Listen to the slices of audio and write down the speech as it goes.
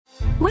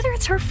Whether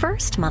it's her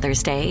first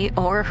Mother's Day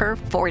or her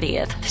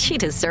 40th, she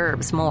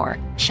deserves more.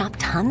 Shop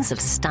tons of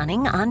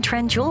stunning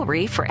on-trend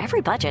jewelry for every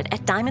budget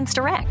at Diamonds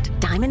Direct.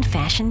 Diamond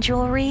fashion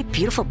jewelry,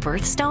 beautiful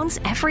birthstones,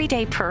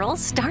 everyday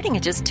pearls starting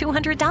at just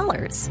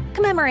 $200.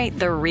 Commemorate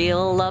the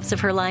real loves of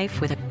her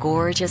life with a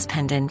gorgeous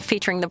pendant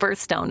featuring the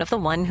birthstone of the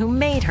one who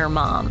made her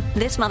mom.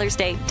 This Mother's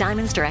Day,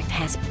 Diamonds Direct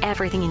has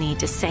everything you need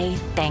to say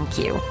thank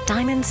you.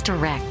 Diamonds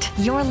Direct.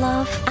 Your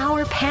love,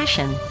 our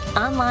passion.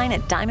 Online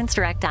at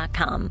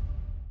diamondsdirect.com.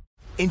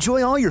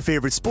 Enjoy all your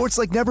favorite sports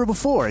like never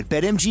before at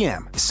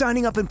BetMGM.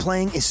 Signing up and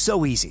playing is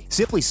so easy.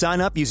 Simply sign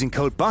up using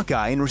code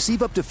Buckeye and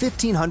receive up to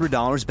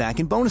 $1,500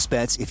 back in bonus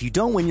bets if you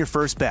don't win your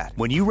first bet.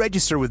 When you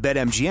register with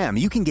BetMGM,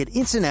 you can get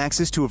instant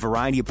access to a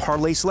variety of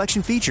parlay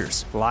selection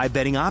features, live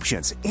betting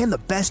options, and the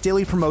best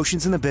daily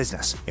promotions in the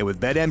business. And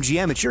with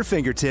BetMGM at your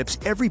fingertips,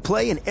 every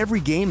play and every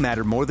game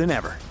matter more than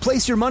ever.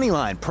 Place your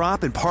moneyline,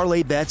 prop, and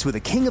parlay bets with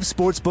the king of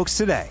sportsbooks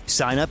today.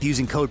 Sign up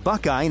using code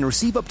Buckeye and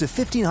receive up to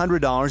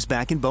 $1,500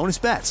 back in bonus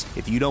bets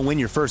if you don't win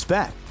your first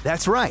bet.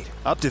 That's right,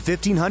 up to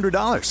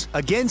 $1,500.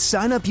 Again,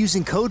 sign up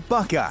using code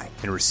Buckeye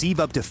and receive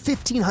up to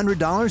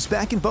 $1,500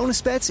 back in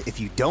bonus bets if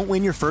you don't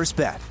win your first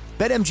bet.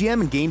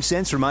 BetMGM and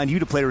GameSense remind you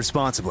to play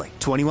responsibly.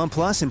 21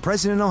 plus and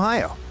present in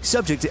Ohio.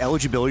 Subject to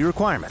eligibility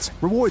requirements.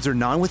 Rewards are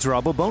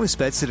non-withdrawable bonus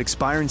bets that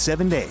expire in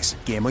 7 days.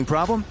 Gambling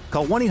problem?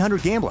 Call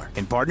 1-800-GAMBLER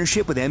in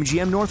partnership with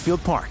MGM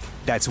Northfield Park.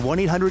 That's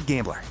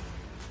 1-800-GAMBLER.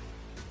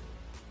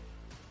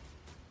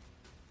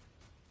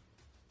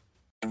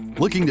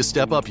 Looking to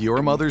step up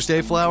your Mother's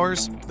Day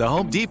flowers? The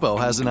Home Depot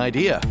has an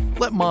idea.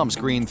 Let Mom's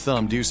green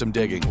thumb do some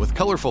digging with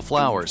colorful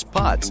flowers,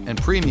 pots, and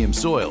premium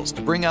soils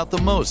to bring out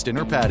the most in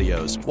her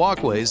patios,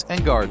 walkways,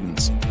 and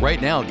gardens.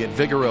 Right now, get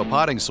Vigoro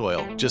potting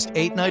soil, just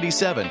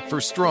 $8.97 for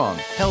strong,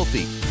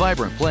 healthy,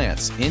 vibrant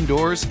plants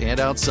indoors and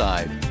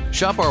outside.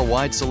 Shop our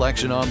wide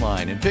selection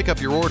online and pick up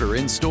your order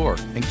in-store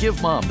and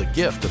give Mom the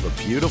gift of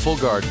a beautiful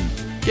garden.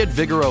 Get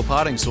Vigoro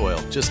potting soil,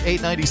 just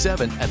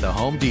 $8.97 at the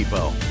Home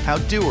Depot. How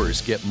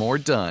doers get more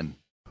done.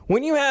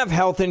 When you have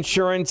health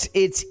insurance,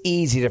 it's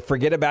easy to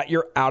forget about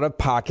your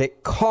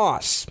out-of-pocket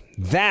costs.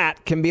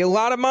 That can be a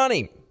lot of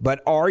money,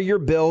 but are your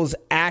bills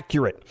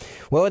accurate?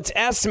 Well, it's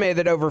estimated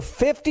that over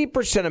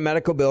 50% of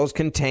medical bills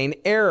contain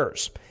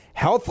errors.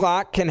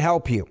 HealthLock can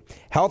help you.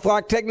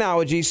 HealthLock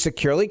technology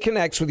securely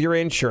connects with your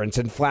insurance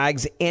and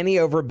flags any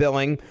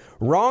overbilling,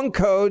 wrong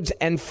codes,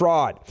 and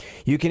fraud.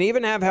 You can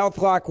even have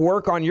HealthLock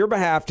work on your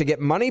behalf to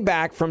get money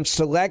back from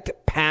select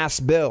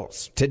past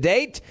bills. To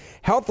date,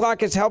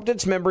 HealthLock has helped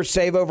its members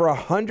save over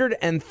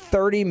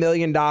 $130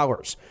 million.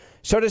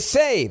 So to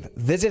save,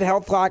 visit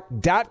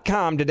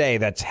healthlock.com today.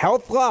 That's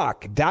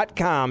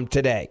healthlock.com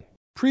today.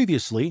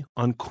 Previously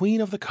on Queen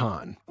of the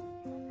Con.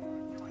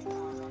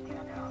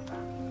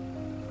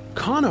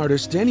 Con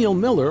artist Danielle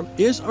Miller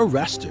is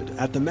arrested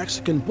at the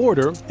Mexican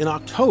border in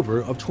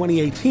October of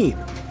 2018,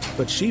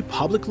 but she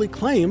publicly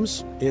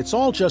claims it's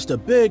all just a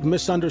big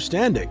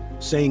misunderstanding,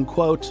 saying,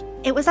 quote,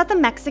 "It was at the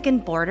Mexican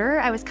border.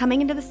 I was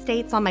coming into the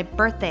States on my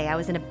birthday. I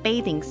was in a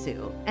bathing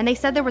suit, and they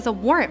said there was a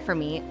warrant for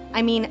me.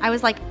 I mean, I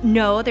was like,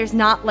 no, there's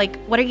not.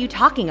 Like, what are you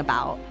talking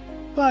about?"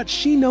 But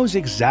she knows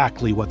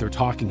exactly what they're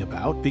talking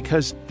about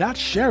because that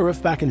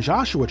sheriff back in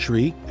Joshua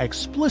Tree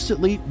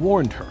explicitly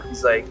warned her.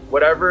 He's like,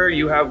 whatever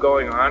you have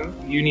going on,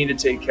 you need to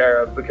take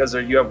care of because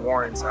you have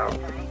warrants out.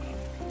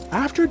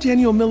 After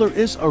Danielle Miller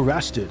is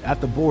arrested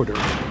at the border,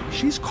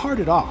 she's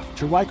carted off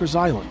to Rikers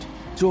Island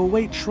to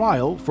await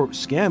trial for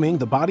scamming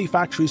the Body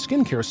Factory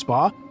skincare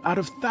spa out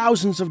of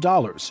thousands of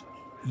dollars,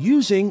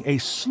 using a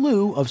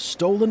slew of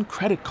stolen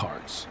credit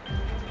cards.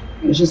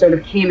 She sort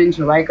of came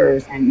into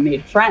Rikers and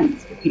made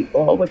friends with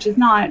people, which is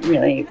not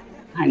really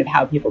kind of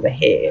how people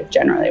behave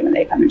generally when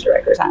they come into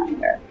Rikers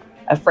Island. They're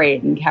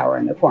afraid and cower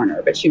in the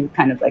corner, but she was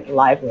kind of like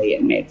lively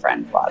and made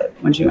friends a lot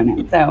when she went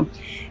in. So,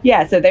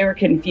 yeah, so they were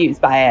confused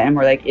by it and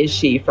were like, is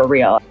she for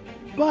real?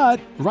 But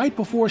right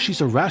before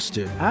she's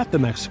arrested at the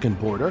Mexican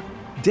border,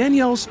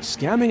 Danielle's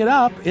scamming it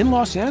up in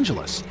Los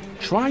Angeles,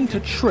 trying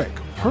to trick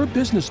her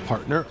business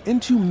partner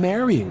into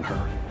marrying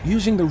her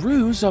using the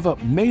ruse of a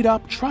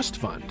made-up trust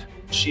fund.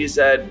 She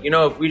said,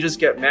 if we just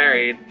get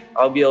married,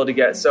 I'll be able to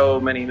get so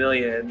many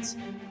millions.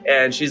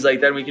 And she's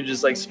like, then we can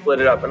just like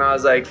split it up. And I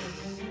was like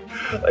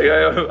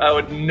I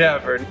would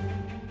never.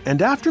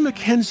 And after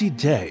Mackenzie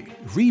Day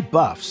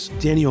rebuffs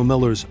Danielle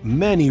Miller's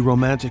many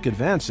romantic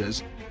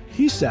advances,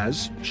 he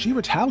says she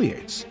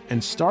retaliates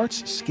and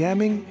starts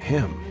scamming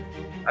him.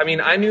 I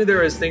mean, I knew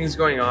there was things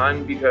going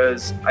on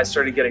because I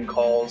started getting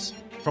calls.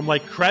 From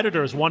like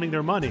creditors wanting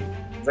their money.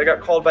 I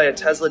got called by a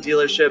Tesla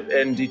dealership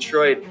in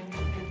Detroit.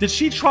 Did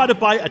she try to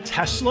buy a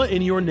Tesla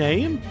in your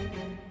name?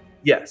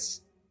 Yes.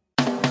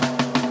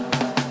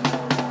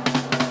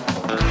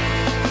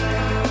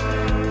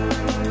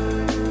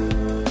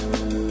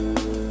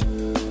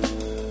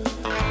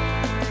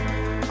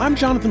 I'm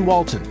Jonathan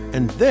Walton,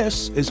 and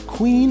this is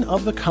Queen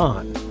of the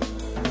Con,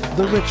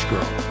 The Rich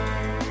Girl,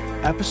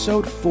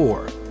 Episode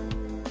 4,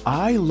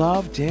 I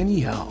Love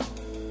Danielle.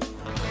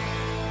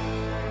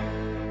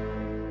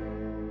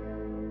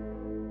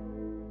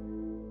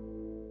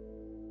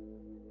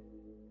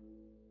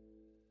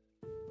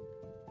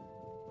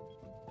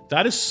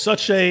 That is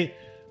such a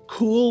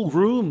cool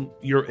room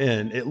you're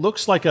in. It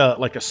looks like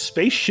a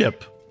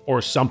spaceship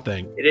or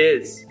something. It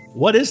is.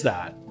 What is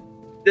that?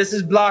 This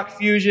is Block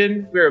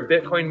Fusion. We're a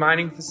Bitcoin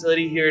mining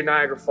facility here in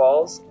Niagara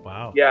Falls.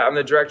 Wow. Yeah, I'm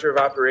the director of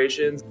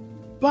operations.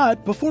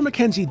 But before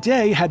Mackenzie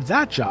Day had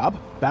that job,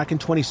 back in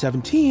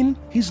 2017,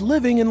 he's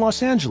living in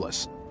Los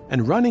Angeles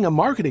and running a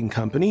marketing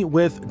company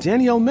with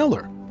Danielle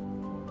Miller.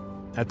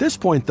 At this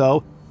point,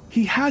 though,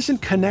 he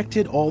hasn't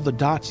connected all the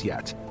dots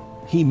yet.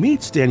 He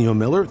meets Danielle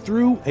Miller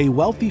through a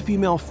wealthy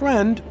female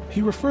friend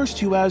he refers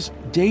to as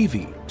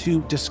Davy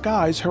to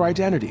disguise her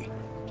identity.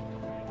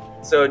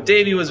 So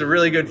Davy was a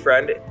really good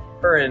friend.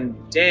 Her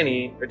and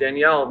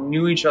Danielle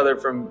knew each other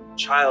from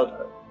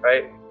childhood,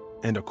 right?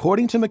 And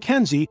according to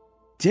Mackenzie,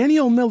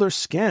 Danielle Miller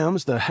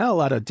scams the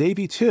hell out of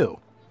Davy too.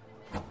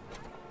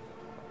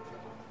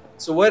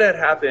 So what had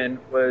happened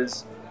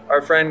was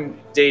our friend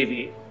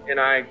Davy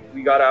and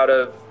we got out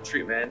of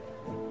treatment.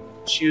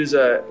 She was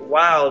a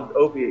wild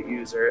opiate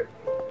user,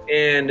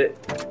 and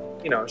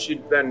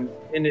she'd been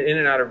in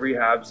and out of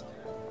rehabs.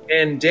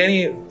 And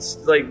Danny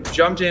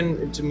jumped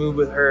in to move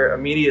with her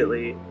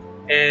immediately,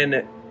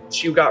 and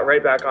she got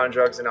right back on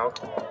drugs and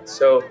alcohol.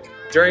 So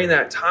during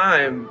that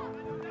time,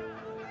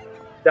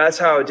 that's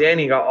how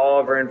Danny got all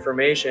of her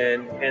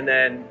information, and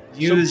then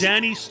used... So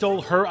Danny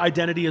stole her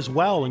identity as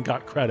well and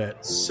got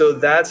credit. So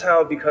that's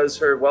how, because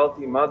her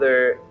wealthy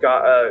mother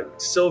got a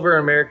silver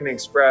American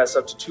Express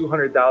up to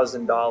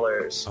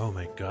 $200,000. Oh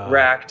my God.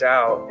 Racked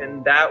out.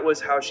 And that was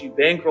how she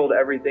bankrolled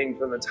everything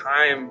from the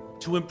time...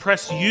 To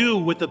impress you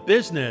with the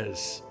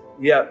business.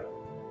 Yep.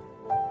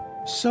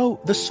 So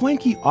the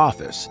swanky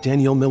office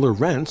Danielle Miller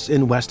rents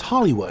in West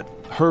Hollywood,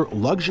 her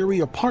luxury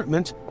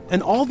apartment,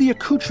 and all the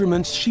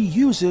accoutrements she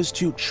uses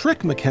to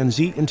trick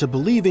Mackenzie into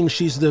believing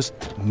she's this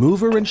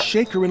mover and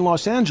shaker in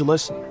Los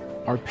Angeles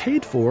are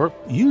paid for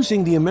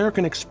using the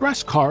American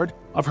Express card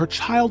of her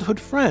childhood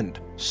friend,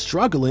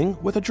 struggling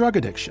with a drug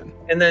addiction.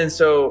 And then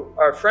so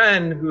our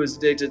friend who was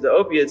addicted to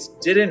opiates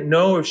didn't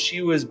know if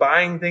she was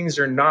buying things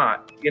or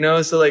not,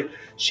 So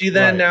she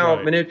then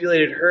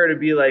manipulated her to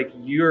be like,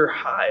 you're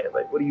high.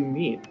 Like, what do you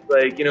mean?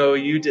 Like,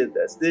 you did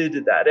this, they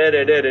did that,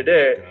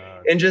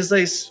 and just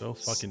so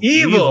fucking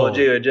evil,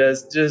 dude,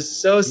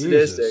 just so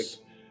sadistic. Jesus.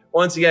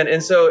 Once again.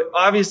 And so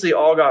obviously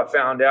all got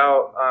found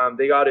out.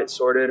 They got it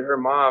sorted. Her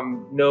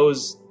mom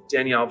knows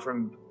Danielle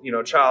from,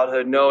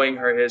 childhood, knowing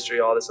her history,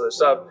 all this other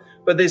stuff,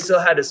 but they still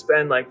had to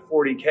spend like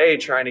 $40K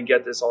trying to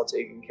get this all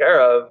taken care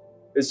of.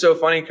 It's so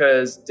funny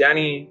because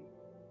Danny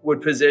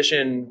would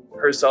position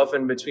herself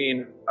in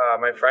between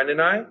my friend and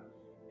I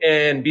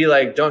and be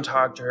like, don't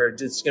talk to her.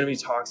 It's going to be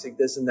toxic,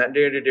 this and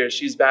that.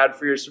 She's bad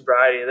for your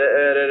sobriety.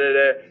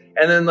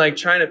 And then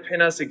trying to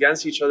pin us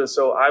against each other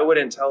so I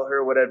wouldn't tell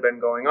her what had been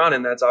going on.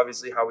 And that's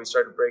obviously how we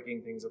started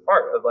breaking things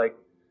apart of like,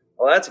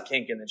 well, that's a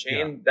kink in the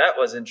chain. Yeah. That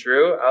wasn't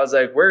true. I was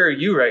like, where are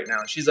you right now?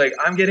 She's like,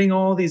 I'm getting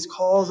all these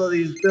calls, all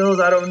these bills.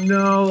 I don't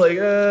know.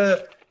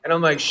 And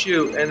I'm like,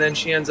 shoot. And then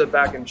she ends up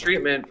back in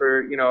treatment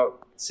for,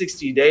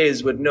 60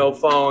 days with no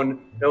phone,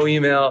 no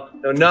email,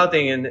 no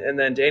nothing. And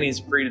then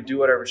Danny's free to do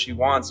whatever she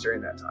wants during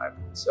that time.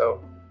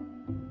 So,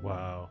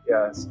 wow.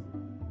 Yes.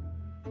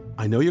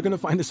 I know you're going to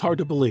find this hard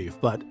to believe,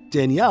 but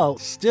Danielle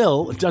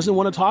still doesn't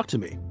want to talk to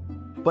me.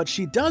 But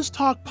she does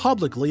talk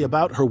publicly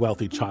about her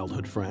wealthy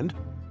childhood friend.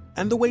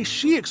 And the way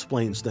she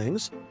explains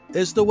things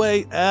is the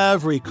way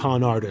every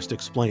con artist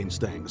explains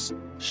things.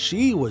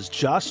 She was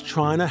just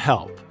trying to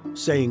help,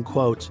 saying,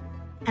 quote,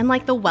 and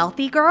like the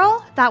wealthy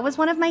girl, that was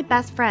one of my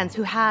best friends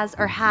who has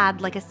or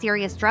had like a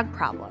serious drug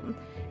problem.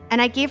 And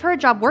I gave her a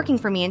job working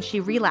for me and she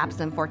relapsed,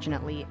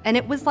 unfortunately. And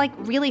it was like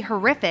really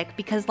horrific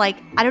because I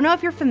don't know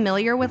if you're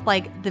familiar with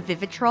like the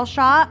Vivitrol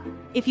shot.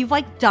 If you've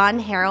done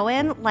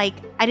heroin, I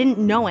didn't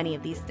know any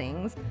of these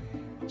things.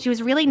 She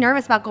was really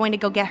nervous about going to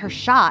go get her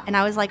shot. And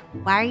I was like,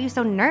 why are you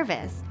so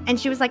nervous? And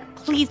she was like,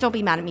 please don't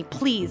be mad at me.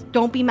 Please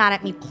don't be mad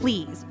at me.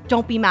 Please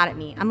don't be mad at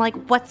me. I'm like,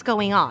 what's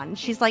going on?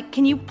 She's like,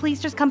 can you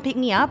please just come pick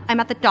me up? I'm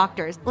at the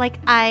doctor's.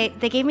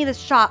 They gave me this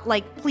shot.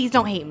 Please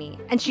don't hate me.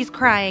 And she's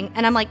crying.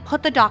 And I'm like,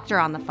 put the doctor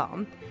on the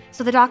phone.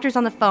 So the doctor's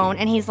on the phone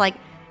and he's like,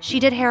 she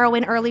did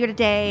heroin earlier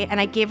today and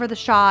I gave her the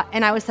shot.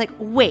 And I was like,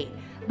 wait.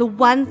 The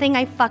one thing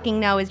I fucking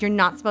know is you're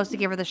not supposed to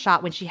give her the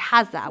shot when she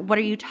has that. What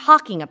are you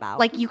talking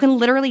about? You can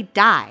literally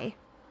die.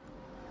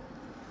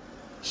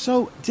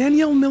 So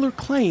Danielle Miller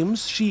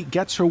claims she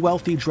gets her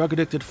wealthy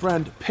drug-addicted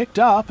friend picked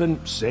up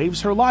and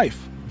saves her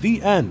life.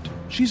 The end.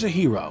 She's a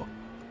hero.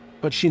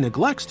 But she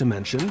neglects to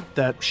mention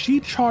that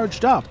she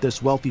charged up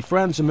this wealthy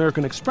friend's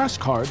American Express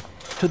card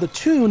to the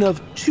tune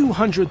of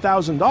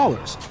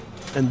 $200,000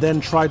 and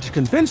then tried to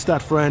convince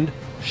that friend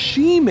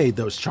she made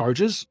those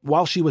charges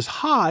while she was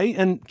high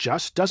and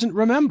just doesn't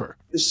remember.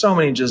 There's so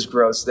many just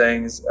gross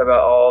things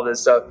about all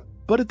this stuff.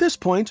 But at this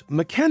point,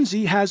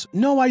 Mackenzie has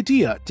no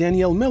idea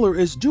Danielle Miller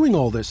is doing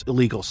all this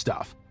illegal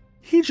stuff.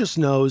 He just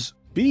knows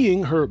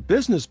being her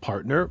business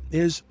partner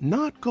is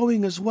not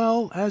going as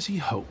well as he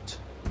hoped.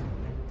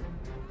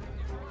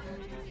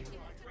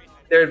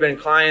 There had been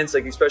clients,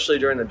 especially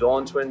during the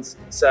Dolan Twins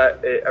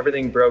set,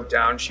 everything broke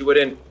down. She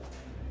wouldn't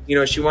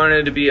she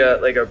wanted to be a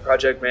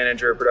project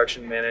manager, a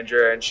production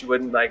manager, and she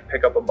wouldn't like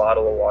pick up a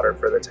bottle of water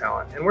for the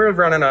talent. And we're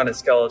running on a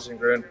skeleton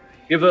crew. And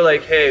people are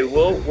like, hey,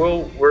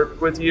 we'll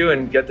work with you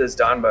and get this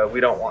done, but we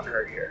don't want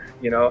her here,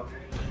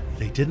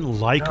 They didn't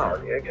like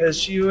her. Because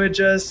she would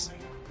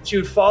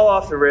fall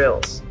off the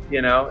rails,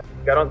 I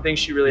don't think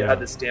she really had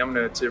the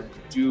stamina to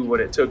do what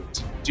it took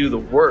to do the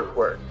work.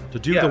 To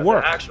do the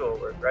work. The actual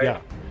work, right?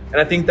 Yeah. And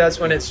I think that's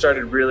when it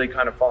started really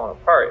kind of falling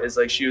apart, is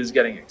like she was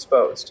getting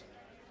exposed.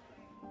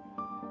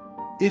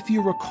 If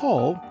you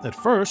recall, at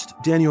first,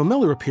 Danielle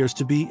Miller appears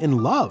to be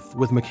in love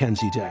with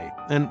Mackenzie Day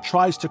and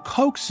tries to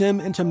coax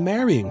him into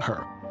marrying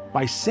her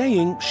by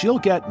saying she'll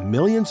get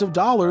millions of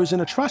dollars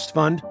in a trust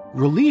fund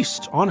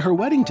released on her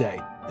wedding day,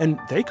 and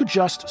they could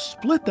just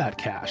split that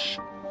cash.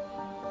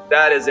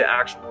 That is an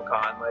actual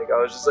con. Like,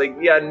 I was just like,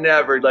 yeah,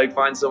 never. Like,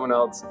 find someone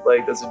else.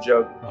 Like, that's a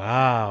joke.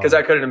 Wow. Because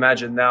I couldn't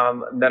imagine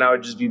then I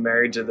would just be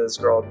married to this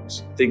girl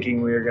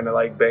thinking we were going to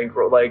like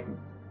bankroll, like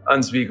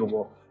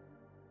unspeakable.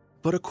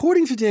 But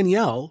according to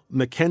Danielle,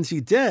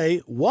 Mackenzie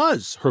Day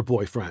was her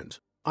boyfriend.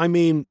 I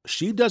mean,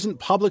 she doesn't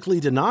publicly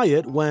deny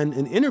it when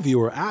an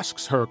interviewer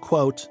asks her,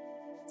 quote,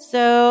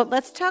 "So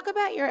let's talk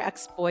about your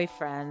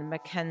ex-boyfriend,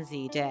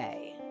 Mackenzie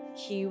Day.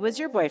 He was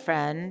your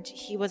boyfriend.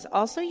 He was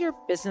also your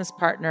business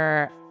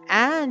partner,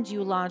 and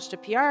you launched a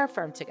PR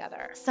firm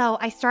together." So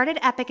I started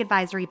Epic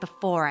Advisory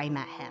before I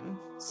met him.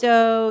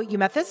 So you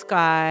met this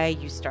guy,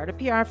 you start a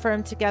PR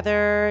firm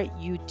together,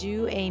 you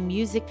do a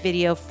music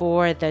video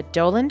for the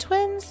Dolan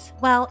twins?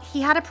 Well,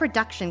 he had a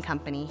production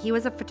company. He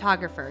was a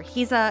photographer.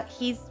 He's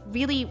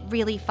really,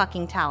 really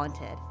fucking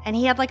talented. And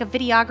he had like a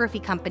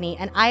videography company,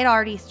 and I had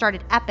already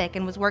started Epic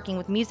and was working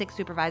with music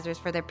supervisors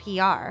for their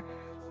PR.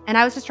 And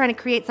I was just trying to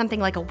create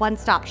something like a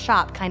one-stop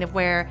shop, kind of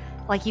where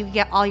like you could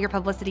get all your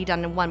publicity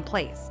done in one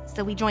place.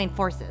 So we joined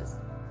forces.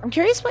 I'm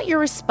curious what your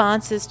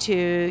response is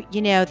to,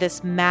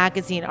 this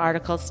magazine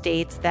article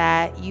states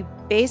that you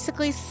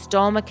basically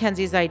stole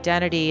Mackenzie's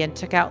identity and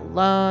took out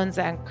loans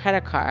and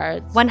credit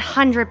cards.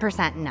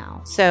 100%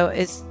 no. So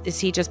is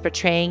he just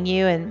betraying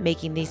you and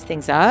making these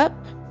things up?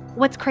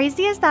 What's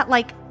crazy is that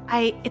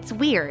it's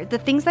weird. The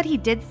things that he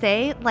did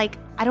say,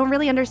 I don't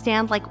really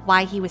understand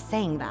why he was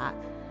saying that.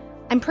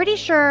 I'm pretty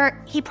sure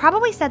he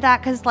probably said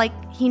that because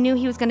he knew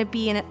he was going to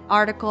be in an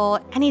article,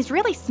 and he's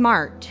really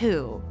smart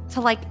too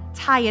to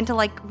tie into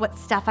what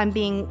stuff I'm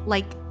being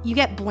you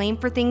get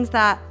blamed for things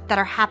that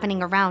are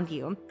happening around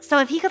you. So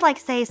if he could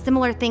say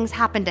similar things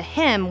happened to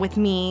him with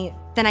me,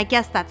 then I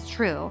guess that's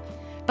true.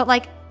 But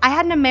I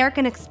had an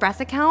American Express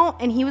account,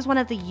 and he was one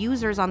of the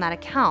users on that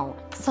account.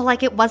 So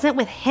it wasn't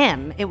with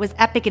him. It was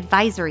Epic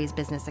Advisory's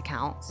business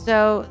account.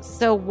 So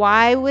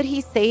why would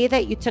he say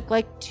that you took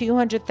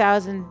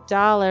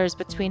 $200,000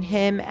 between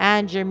him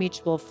and your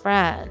mutual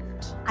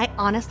friend? I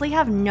honestly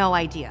have no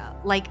idea.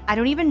 I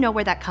don't even know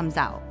where that comes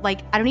out.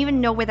 I don't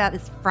even know where that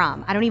is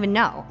from. I don't even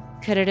know.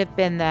 Could it have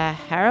been the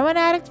heroin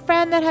addict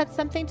friend that had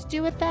something to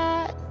do with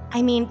that?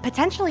 I mean,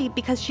 potentially,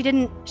 because she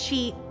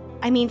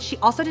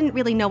also didn't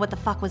really know what the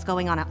fuck was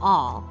going on at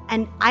all.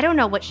 And I don't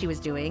know what she was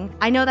doing.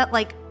 I know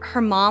that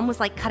her mom was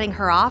cutting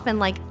her off,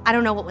 and I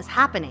don't know what was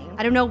happening.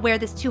 I don't know where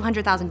this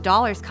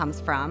 $200,000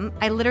 comes from.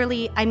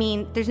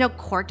 There's no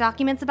court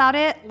documents about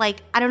it. I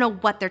don't know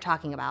what they're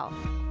talking about.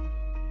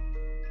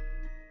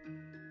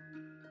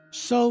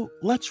 So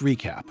let's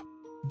recap.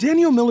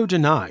 Danielle Miller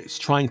denies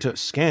trying to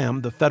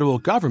scam the federal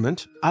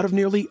government out of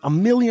nearly $1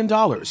 million.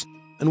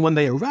 And when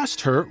they arrest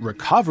her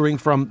recovering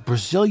from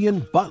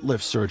Brazilian butt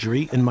lift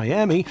surgery in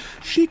Miami,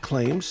 she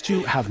claims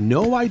to have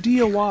no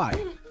idea why.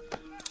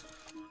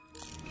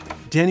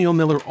 Danielle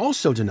Miller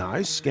also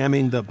denies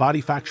scamming the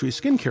Body Factory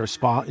skincare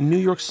spa in New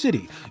York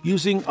City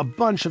using a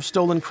bunch of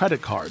stolen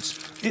credit cards.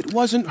 It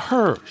wasn't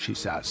her, she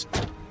says.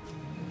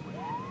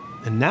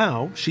 And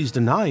now she's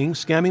denying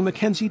scamming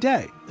Mackenzie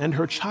Day and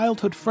her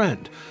childhood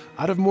friend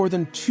out of more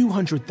than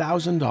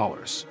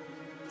 $200,000.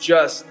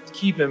 Just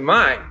keep in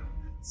mind,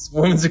 this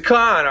woman's a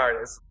con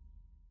artist.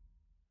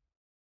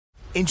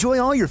 Enjoy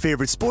all your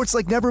favorite sports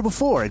like never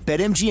before at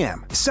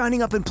BetMGM.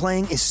 Signing up and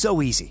playing is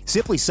so easy.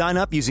 Simply sign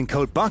up using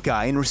code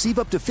Buckeye and receive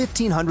up to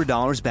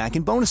 $1,500 back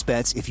in bonus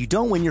bets if you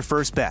don't win your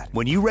first bet.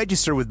 When you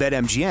register with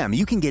BetMGM,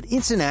 you can get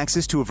instant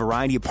access to a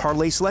variety of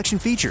parlay selection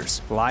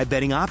features, live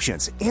betting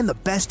options, and the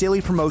best daily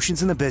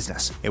promotions in the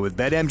business. And with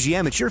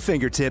BetMGM at your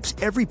fingertips,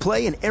 every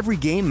play and every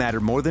game matter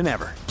more than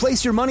ever.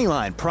 Place your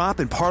moneyline, prop,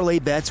 and parlay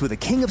bets with the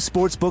king of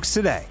sportsbooks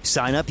today.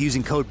 Sign up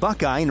using code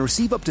Buckeye and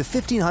receive up to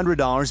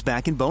 $1,500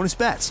 back in bonus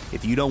bets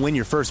if you don't win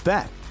your first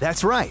bet.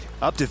 That's right,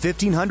 up to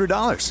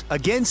 $1,500.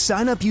 Again,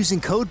 sign up using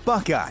code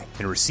Buckeye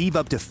and receive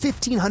up to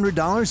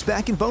 $1,500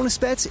 back in bonus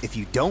bets if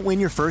you don't win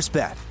your first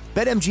bet.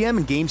 BetMGM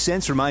and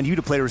GameSense remind you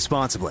to play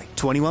responsibly.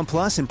 21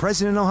 plus and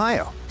present in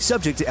Ohio.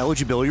 Subject to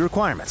eligibility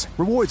requirements.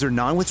 Rewards are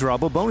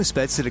non-withdrawable bonus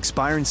bets that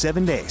expire in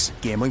 7 days.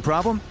 Gambling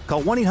problem?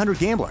 Call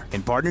 1-800-GAMBLER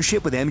in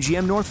partnership with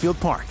MGM Northfield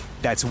Park.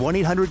 That's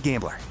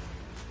 1-800-GAMBLER.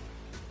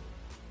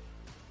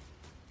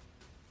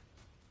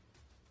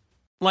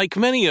 Like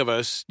many of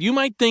us, you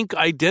might think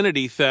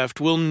identity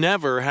theft will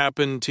never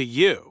happen to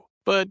you.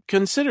 But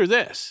consider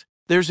this.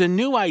 There's a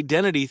new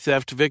identity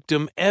theft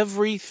victim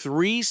every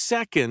 3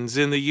 seconds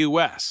in the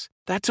U.S.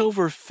 That's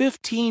over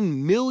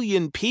 15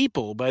 million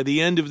people by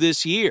the end of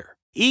this year,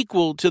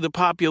 equal to the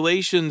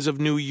populations of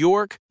New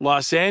York,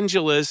 Los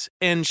Angeles,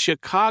 and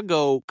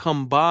Chicago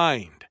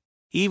combined.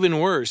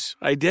 Even worse,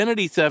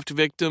 identity theft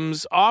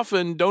victims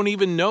often don't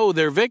even know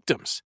they're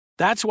victims.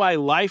 That's why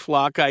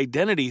LifeLock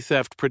Identity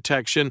Theft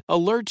Protection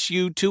alerts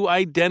you to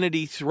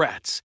identity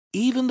threats,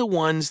 even the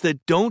ones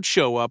that don't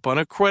show up on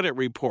a credit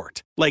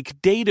report,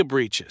 like data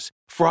breaches,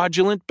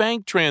 fraudulent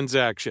bank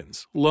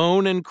transactions,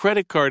 loan and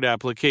credit card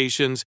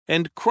applications,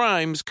 and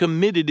crimes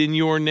committed in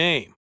your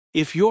name.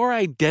 If your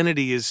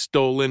identity is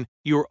stolen,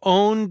 your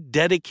own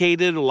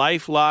dedicated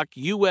LifeLock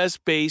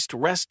U.S.-based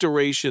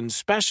restoration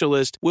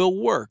specialist will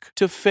work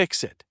to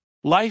fix it.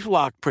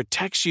 LifeLock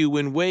protects you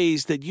in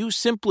ways that you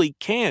simply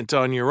can't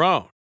on your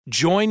own.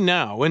 Join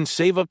now and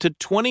save up to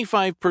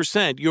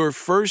 25% your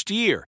first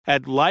year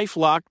at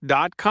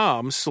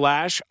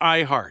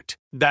LifeLock.com/iHeart.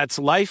 That's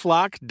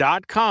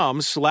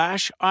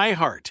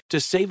LifeLock.com/iHeart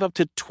to save up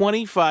to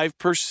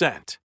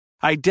 25%.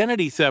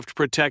 Identity theft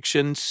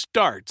protection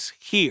starts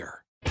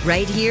here.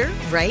 Right here,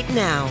 right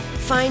now.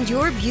 Find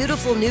your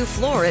beautiful new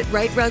floor at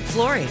Right Rug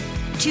Flooring.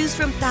 Choose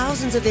from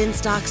thousands of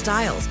in-stock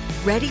styles,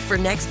 ready for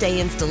next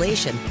day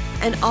installation,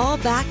 and all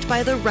backed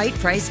by the right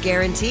price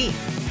guarantee.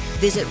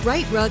 Visit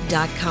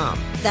rightrug.com.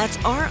 That's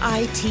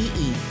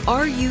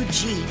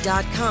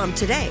RITERUG.com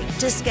today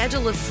to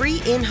schedule a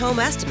free in-home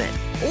estimate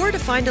or to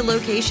find a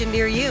location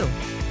near you.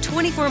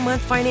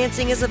 24-month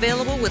financing is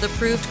available with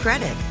approved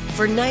credit.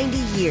 For 90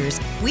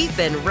 years, we've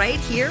been right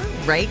here,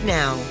 right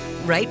now.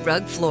 Right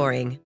Rug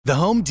Flooring. The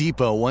Home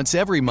Depot wants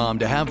every mom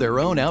to have their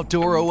own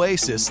outdoor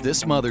oasis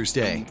this Mother's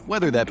Day,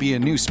 whether that be a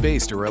new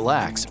space to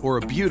relax or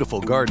a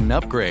beautiful garden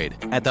upgrade.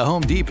 At the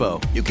Home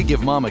Depot, you could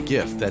give mom a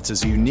gift that's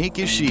as unique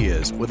as she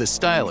is, with a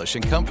stylish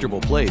and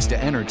comfortable place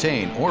to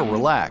entertain or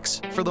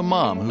relax for the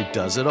mom who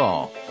does it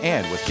all.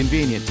 And with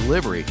convenient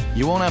delivery,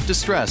 you won't have to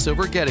stress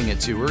over getting it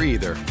to her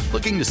either.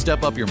 Looking to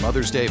step up your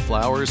Mother's Day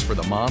flowers for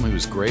the mom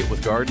who's great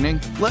with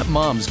gardening? Let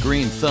Mom's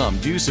Green Thumb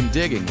do some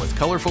digging with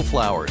colorful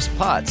flowers,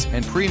 pots,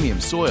 and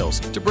premium soils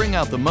to bring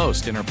out the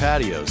most in her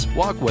patios,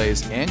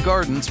 walkways, and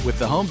gardens with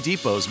the Home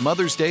Depot's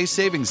Mother's Day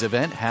savings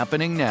event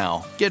happening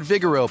now. Get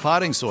Vigoro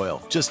potting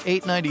soil, just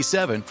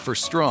 $8.97 for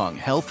strong,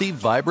 healthy,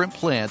 vibrant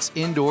plants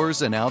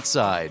indoors and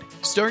outside.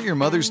 Start your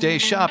Mother's Day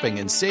shopping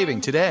and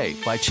saving today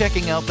by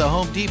checking out the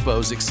Home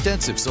Depot's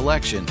extensive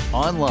selection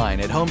online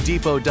at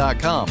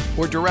homedepot.com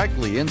or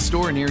directly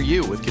in-store near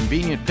you with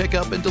convenient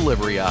pickup and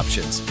delivery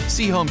options.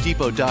 See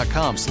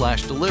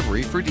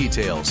homedepot.com/delivery for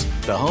details.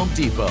 The Home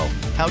Depot,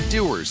 how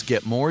doers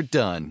get more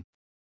done.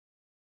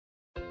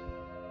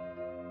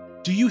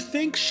 Do you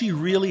think she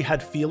really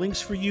had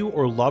feelings for you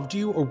or loved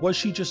you, or was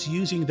she just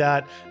using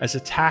that as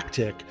a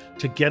tactic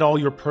to get all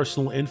your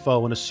personal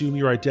info and assume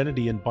your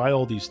identity and buy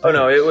all these things? Oh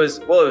no, it was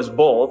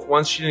both.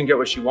 Once she didn't get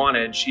what she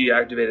wanted, she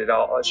activated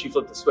she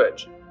flipped the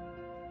switch.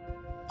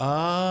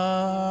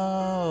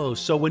 Oh,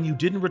 so when you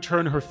didn't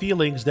return her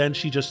feelings, then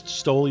she just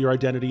stole your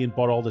identity and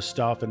bought all this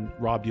stuff and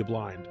robbed you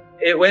blind.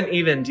 It went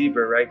even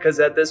deeper, right? Because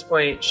at this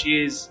point,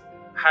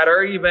 had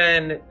already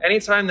been,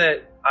 anytime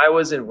that I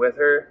wasn't with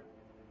her,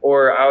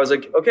 or I was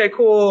like, okay,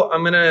 cool,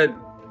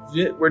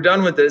 we're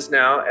done with this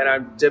now, and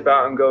I'd dip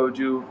out and go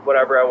do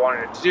whatever I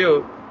wanted to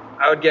do,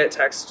 I would get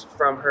text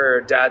from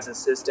her dad's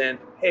assistant,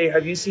 hey,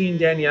 have you seen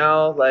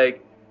Danielle?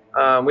 Like,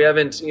 we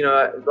haven't,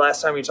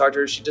 last time we talked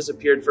to her, she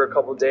disappeared for a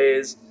couple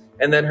days,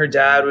 and then her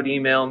dad would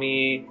email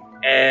me,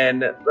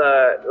 and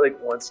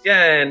once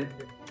again,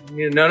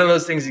 none of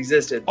those things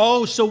existed.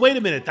 Oh, so wait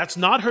a minute, that's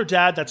not her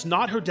dad, that's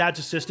not her dad's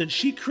assistant,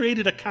 she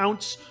created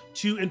accounts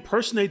to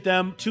impersonate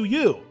them to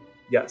you.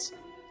 Yes.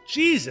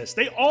 Jesus,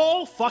 they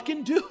all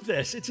fucking do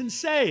this. It's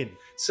insane.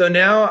 So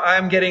now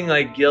I'm getting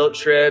like guilt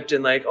tripped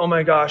and like, oh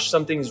my gosh,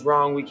 something's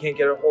wrong. We can't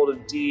get a hold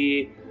of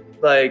Dee.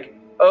 Like,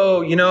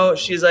 oh,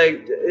 she's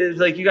like,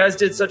 you guys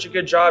did such a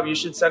good job. You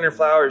should send her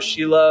flowers.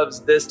 She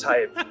loves this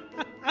type.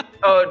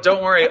 Oh,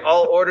 don't worry.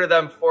 I'll order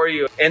them for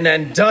you. And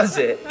then does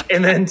it.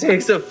 And then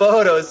takes a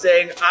photo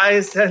saying I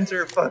sent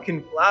her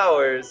fucking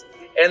flowers.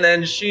 And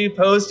then she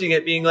posting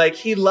it being like,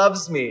 he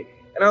loves me.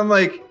 And I'm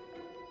like,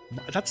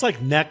 that's like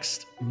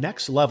next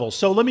level.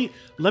 So let me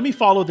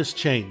follow this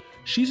chain.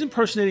 She's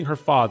impersonating her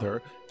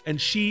father, and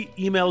she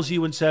emails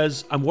you and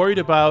says, I'm worried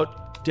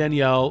about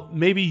Danielle.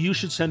 Maybe you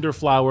should send her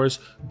flowers.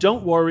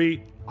 Don't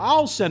worry,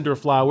 I'll send her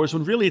flowers.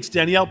 When really it's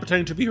Danielle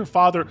pretending to be her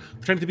father,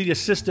 pretending to be the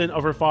assistant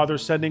of her father,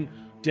 sending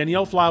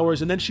Danielle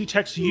flowers. And then she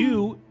texts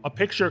you a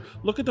picture.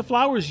 Look at the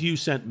flowers you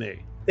sent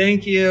me.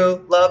 Thank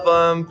you. Love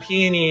them.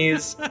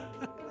 Peonies.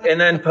 And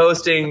then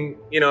posting,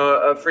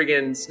 a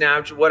friggin'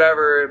 Snapchat,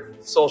 whatever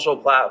social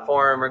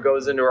platform, or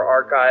goes into her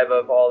archive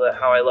of all the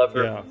how I love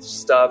her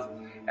stuff.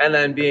 And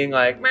then being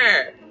like,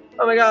 man,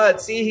 oh my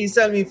God, see, he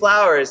sent me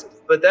flowers.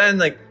 But then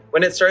like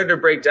when it started to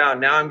break down,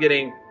 now I'm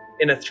getting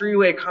in a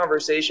 3-way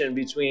conversation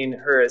between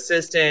her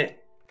assistant,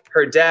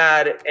 her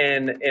dad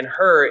and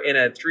her in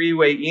a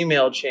 3-way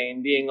email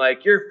chain being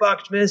like, "You're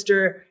fucked,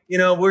 mister. You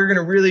know, we're going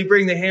to really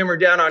bring the hammer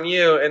down on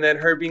you." And then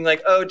her being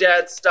like, "Oh,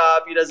 dad,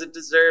 stop. He doesn't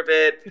deserve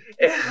it."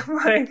 And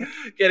like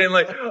getting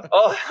like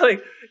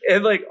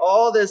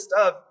all this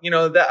stuff, you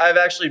know, that I've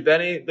actually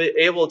been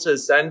able to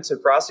send to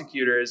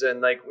prosecutors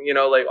and like, you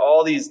know, like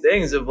all these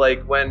things of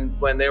like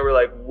when they were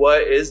like,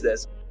 "What is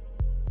this?"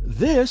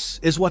 This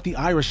is what the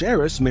Irish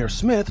heiress, Mayor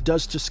Smith,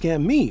 does to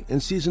scam me in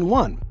season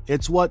 1.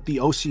 It's what the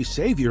OC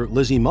savior,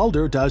 Lizzie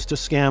Mulder, does to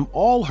scam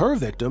all her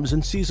victims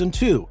in season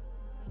 2.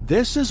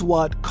 This is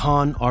what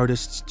con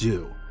artists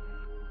do.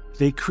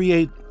 They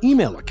create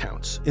email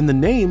accounts in the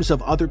names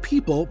of other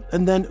people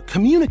and then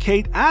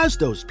communicate as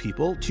those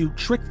people to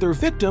trick their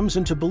victims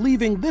into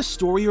believing this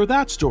story or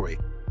that story.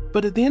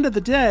 But at the end of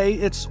the day,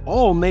 it's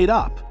all made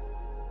up.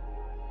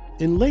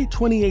 In late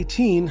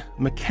 2018,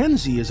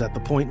 Mackenzie is at the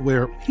point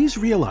where he's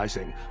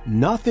realizing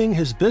nothing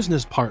his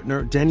business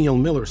partner, Danielle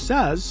Miller,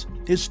 says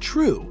is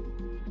true.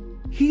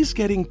 He's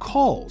getting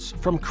calls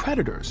from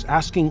creditors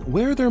asking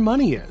where their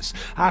money is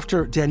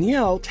after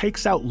Danielle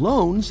takes out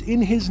loans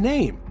in his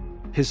name.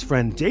 His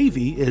friend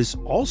Davey is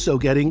also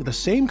getting the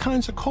same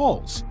kinds of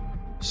calls.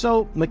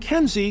 So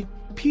Mackenzie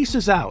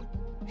pieces out.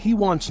 He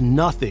wants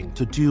nothing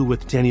to do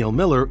with Danielle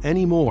Miller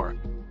anymore.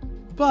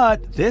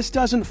 But this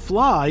doesn't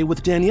fly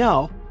with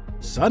Danielle.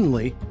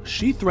 Suddenly,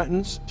 she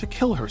threatens to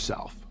kill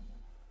herself.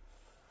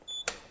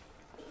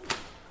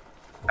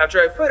 After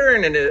I put her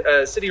in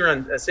a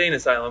city-run insane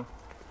asylum,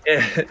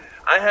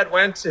 I had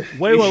went to...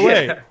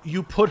 Wait.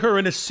 You put her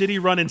in a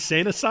city-run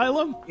insane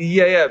asylum?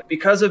 Yeah.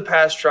 Because of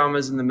past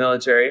traumas in the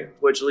military,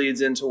 which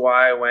leads into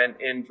why I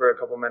went in for a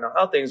couple mental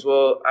health things.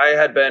 Well, I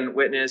had been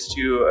witness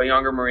to a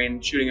younger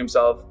Marine shooting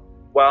himself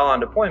while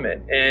on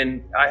deployment.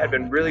 And I had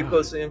been really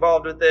closely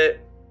involved with it,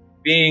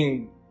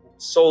 being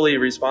solely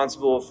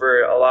responsible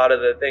for a lot of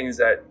the things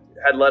that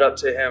had led up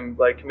to him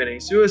like committing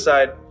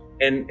suicide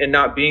and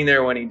not being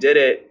there when he did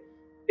it.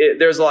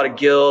 There's a lot of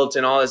guilt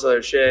and all this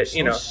other shit.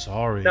 I'm so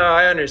sorry. No,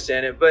 I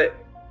understand it, but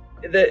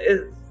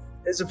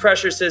it's a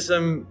pressure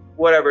system,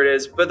 whatever it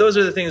is. But those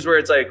are the things where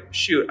it's like,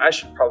 shoot, I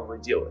should probably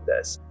deal with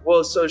this.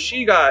 Well, so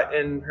she got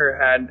in her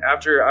head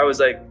after I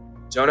was like,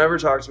 don't ever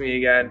talk to me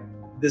again.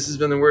 This has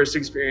been the worst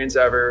experience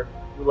ever.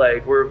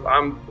 Like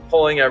I'm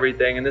pulling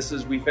everything,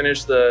 and we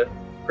finished the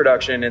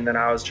production, and then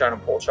I was trying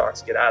to pull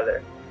chalks to get out of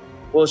there.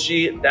 Well,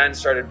 she then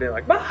started being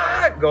like,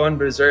 going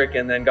berserk,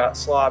 and then got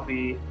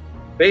sloppy.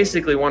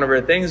 Basically, one of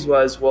her things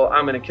was, well,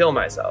 I'm going to kill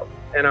myself.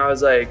 And I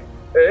was like,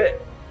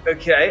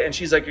 okay. And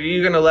she's like, are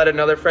you going to let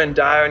another friend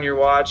die on your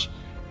watch?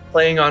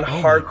 Playing on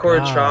hardcore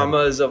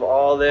traumas of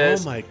all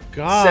this. Oh my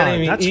God.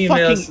 Sending me That's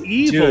emails. fucking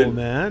evil, Dude.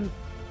 Man.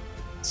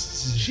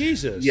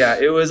 Jesus. Yeah,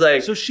 it was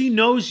like... So she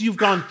knows you've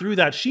gone through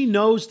that. She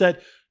knows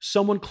that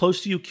someone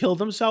close to you killed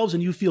themselves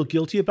and you feel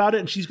guilty about it,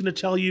 and she's going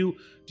to tell you,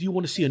 do you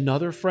want to see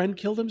another friend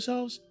kill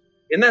themselves?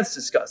 And that's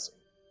disgusting.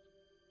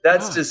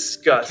 That's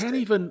disgusting. I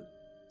can't even...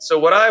 So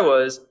what I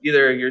was,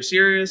 either you're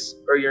serious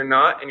or you're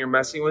not and you're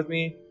messing with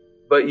me,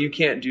 but you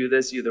can't do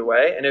this either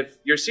way. And if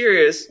you're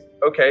serious,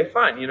 okay,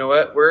 fine. You know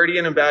what? We're already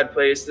in a bad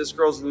place. This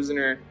girl's losing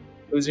her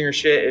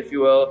shit, if you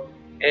will.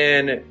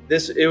 And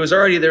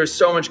there was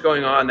so much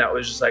going on that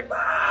was just like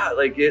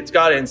it's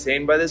got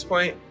insane by this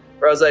point,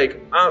 where I was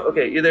like,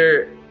 okay,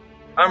 either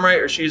I'm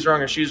right or she's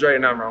wrong, or she's right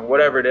and I'm wrong,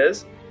 whatever it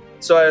is.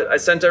 So I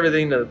sent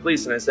everything to the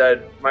police and I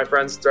said, my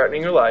friend's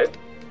threatening her life.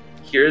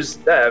 Here's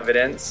the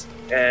evidence.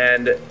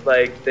 And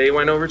like they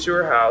went over to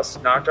her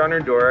house, knocked on her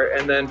door,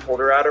 and then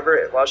pulled her out of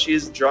her while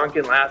she's drunk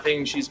and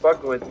laughing. She's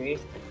fucking with me.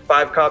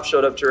 5 cops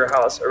showed up to her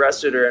house,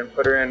 arrested her, and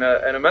put her in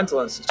a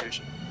mental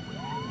institution.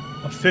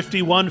 A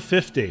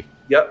 5150.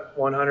 Yep,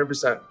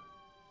 100%.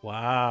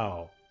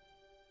 Wow.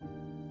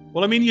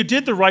 Well, I mean, you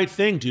did the right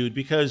thing, dude,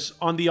 because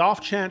on the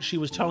off chance she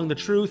was telling the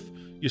truth,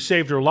 you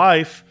saved her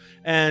life.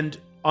 And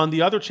on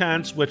the other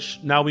chance, which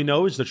now we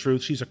know is the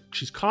truth,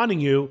 she's conning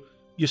you,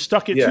 you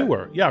stuck it to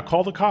her. Yeah,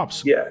 call the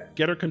cops. Yeah.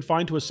 Get her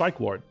confined to a psych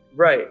ward.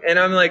 Right. And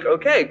I'm like,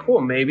 okay, cool.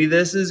 Maybe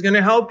this is going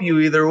to help you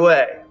either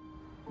way.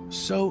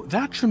 So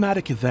that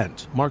traumatic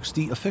event marks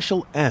the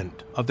official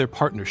end of their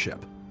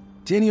partnership.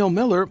 Danielle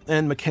Miller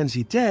and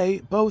Mackenzie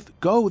Day both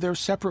go their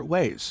separate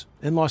ways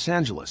in Los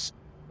Angeles.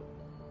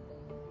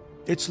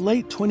 It's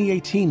late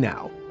 2018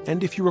 now,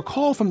 and if you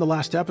recall from the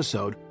last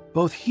episode,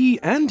 both he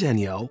and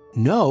Danielle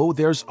know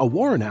there's a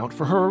warrant out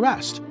for her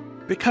arrest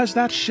because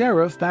that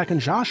sheriff back in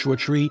Joshua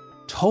Tree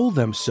told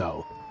them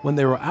so when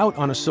they were out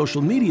on a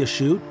social media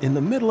shoot in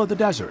the middle of the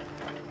desert.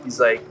 He's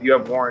like, you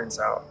have warrants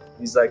out.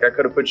 He's like, I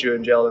could have put you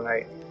in jail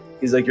tonight.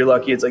 He's like, you're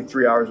lucky it's like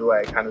 3 hours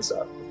away, kind of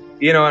stuff.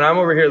 You know, and I'm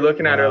over here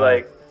looking at her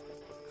like,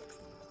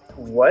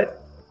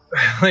 what?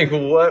 Like,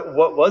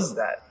 what was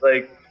that?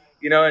 Like,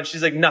 you know, and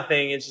she's like,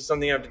 nothing. It's just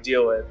something I have to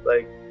deal with.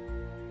 Like,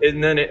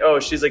 and then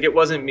she's like, it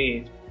wasn't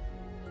me.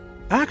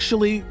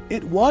 Actually,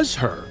 it was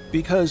her,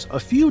 because a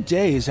few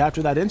days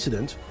after that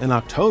incident, in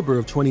October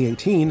of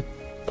 2018,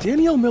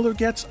 Danielle Miller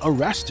gets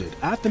arrested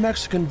at the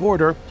Mexican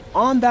border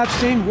on that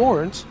same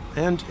warrant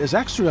and is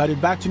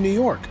extradited back to New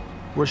York,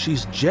 where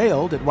she's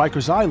jailed at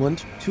Rikers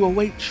Island to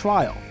await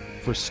trial.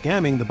 for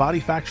scamming the Body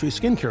Factory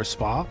skincare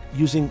spa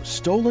using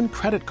stolen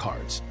credit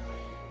cards.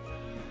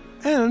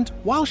 And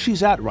while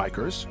she's at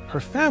Rikers, her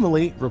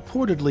family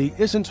reportedly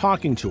isn't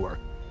talking to her,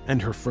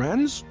 and her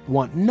friends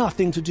want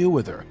nothing to do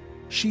with her.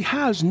 She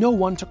has no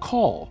one to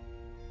call.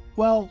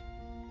 Well,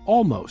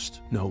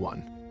 almost no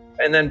one.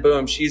 And then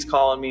boom, she's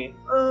calling me.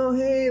 Oh,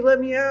 hey, let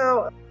me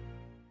out.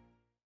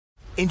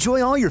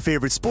 Enjoy all your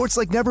favorite sports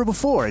like never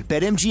before at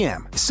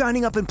BetMGM.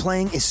 Signing up and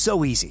playing is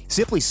so easy.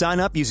 Simply sign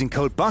up using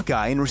code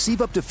Buckeye and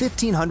receive up to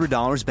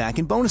 $1,500 back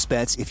in bonus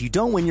bets if you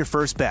don't win your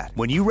first bet.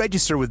 When you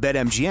register with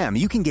BetMGM,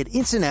 you can get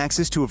instant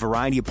access to a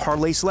variety of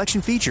parlay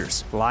selection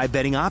features, live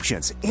betting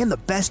options, and the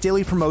best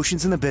daily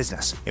promotions in the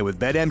business. And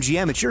with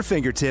BetMGM at your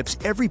fingertips,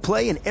 every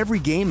play and every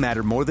game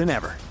matter more than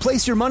ever.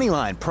 Place your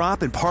moneyline,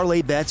 prop, and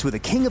parlay bets with the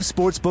king of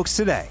sportsbooks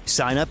today.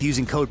 Sign up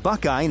using code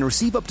Buckeye and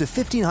receive up to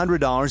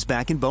 $1,500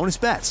 back in bonus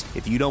bets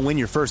if you don't win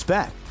your first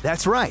bet.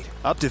 That's right,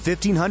 up to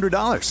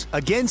 $1,500.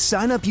 Again,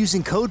 sign up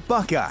using code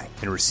Buckeye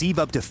and receive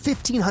up to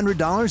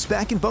 $1,500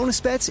 back in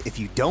bonus bets if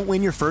you don't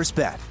win your first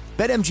bet.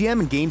 BetMGM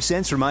and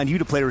GameSense remind you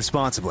to play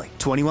responsibly.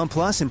 21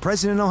 plus and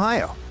present in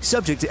Ohio.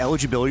 Subject to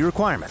eligibility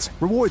requirements.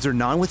 Rewards are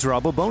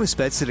non-withdrawable bonus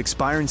bets that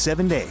expire in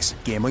 7 days.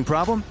 Gambling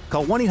problem?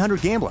 Call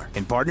 1-800-GAMBLER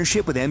in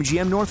partnership with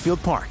MGM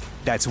Northfield Park.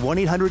 That's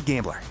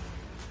 1-800-GAMBLER.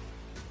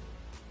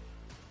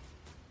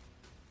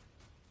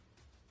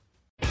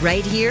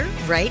 Right here,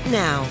 right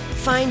now.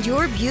 Find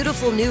your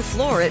beautiful new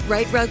floor at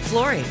Right Rug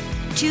Flooring.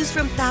 Choose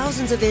from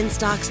thousands of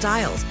in-stock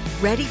styles,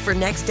 ready for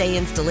next day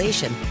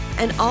installation,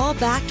 and all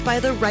backed by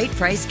the right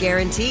price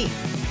guarantee.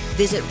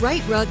 Visit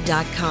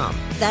rightrug.com.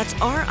 That's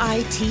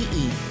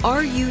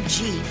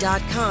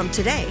RITERUG.com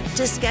today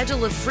to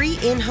schedule a free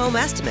in-home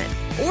estimate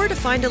or to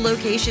find a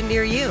location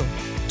near you.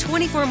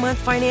 24-month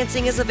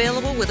financing is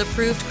available with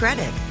approved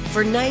credit.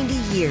 For 90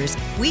 years,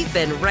 we've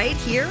been right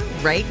here,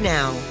 right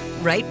now.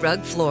 Right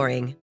Rug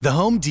Flooring. The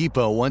Home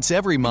Depot wants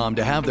every mom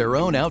to have their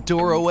own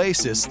outdoor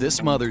oasis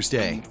this Mother's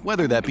Day,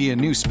 whether that be a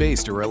new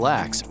space to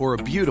relax or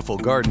a beautiful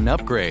garden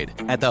upgrade.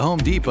 At the Home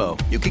Depot,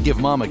 you can give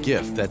mom a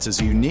gift that's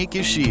as unique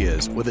as she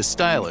is, with a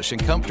stylish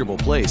and comfortable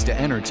place to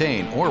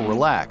entertain or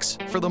relax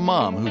for the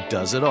mom who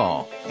does it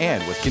all.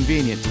 And with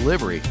convenient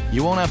delivery,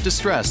 you won't have to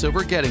stress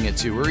over getting it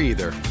to her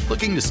either.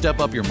 Looking to step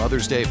up your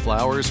Mother's Day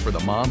flowers for the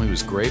mom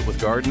who's great with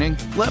gardening?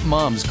 Let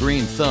Mom's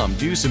Green Thumb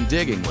do some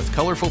digging with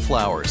colorful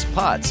flowers,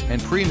 pots,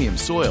 and premium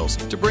soils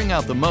to bring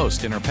out the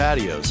most in her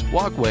patios,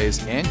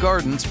 walkways, and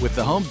gardens with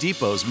the Home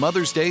Depot's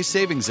Mother's Day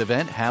Savings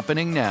Event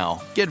happening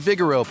now. Get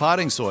Vigoro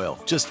potting soil,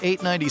 just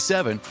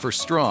 $8.97 for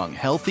strong,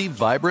 healthy,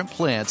 vibrant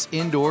plants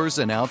indoors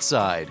and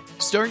outside.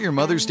 Start your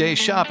Mother's Day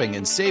shopping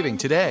and saving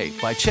today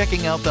by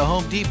checking out the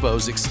Home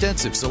Depot's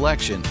extensive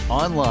selection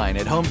online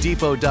at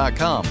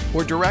homedepot.com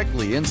or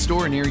directly in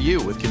store near you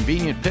with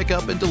convenient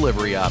pickup and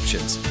delivery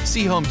options.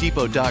 See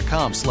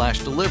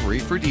homedepot.com/delivery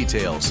for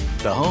details.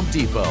 The Home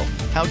Depot,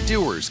 how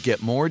doers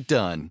get more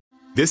done.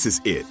 This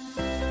is it.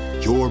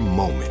 Your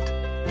moment.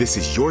 This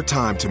is your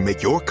time to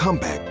make your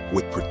comeback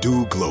with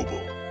Purdue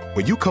Global.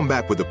 When you come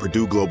back with a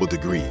Purdue Global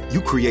degree, you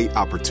create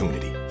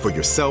opportunity for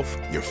yourself,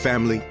 your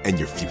family, and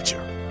your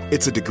future.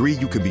 It's a degree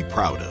you can be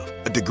proud of,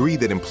 a degree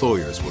that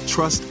employers will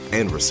trust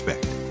and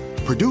respect.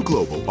 Purdue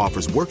Global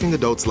offers working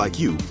adults like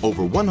you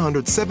over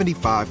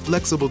 175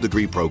 flexible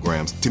degree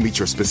programs to meet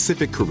your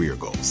specific career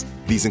goals.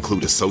 These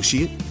include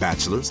associate,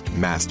 bachelor's,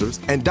 master's,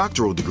 and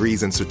doctoral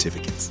degrees and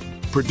certificates.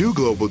 Purdue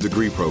Global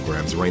degree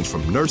programs range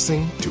from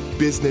nursing to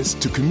business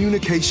to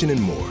communication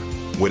and more.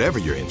 Whatever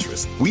your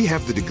interest, we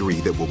have the degree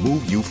that will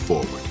move you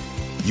forward.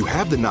 You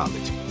have the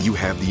knowledge, you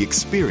have the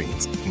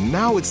experience.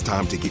 Now it's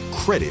time to get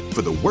credit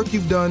for the work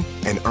you've done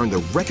and earn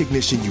the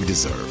recognition you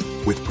deserve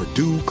with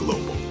Purdue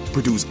Global,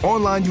 Purdue's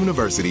online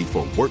university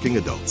for working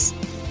adults.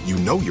 You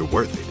know you're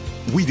worth it.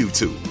 We do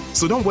too.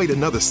 So don't wait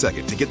another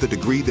second to get the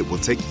degree that will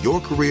take your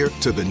career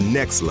to the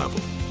next level.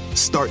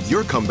 Start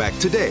your comeback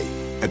today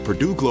at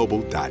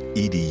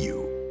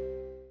purdueglobal.edu.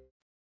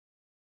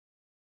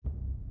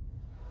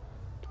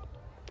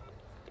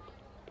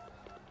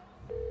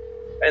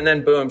 And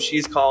then boom,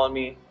 she's calling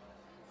me.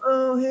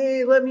 Oh,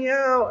 hey, let me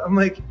out. I'm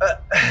like,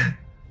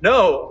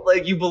 no,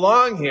 like you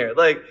belong here.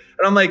 Like,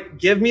 and I'm like,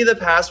 give me the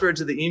password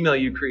to the email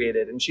you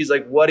created. And she's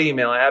like, what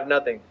email? I have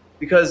nothing.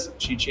 Because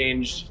she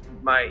changed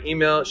my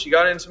email. She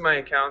got into my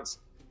accounts,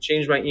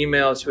 changed my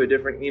email to a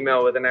different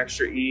email with an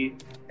extra E,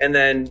 and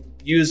then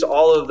used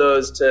all of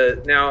those to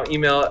now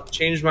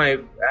change my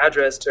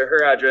address to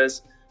her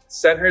address,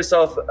 sent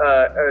herself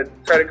a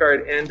credit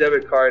card and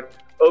debit card,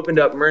 opened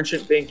up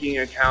merchant banking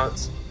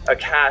accounts, a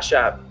Cash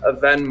App, a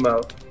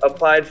Venmo,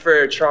 applied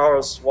for a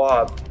Charles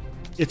Schwab.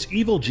 It's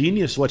evil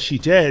genius what she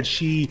did.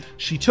 She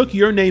took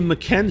your name,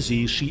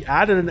 Mackenzie, she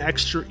added an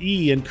extra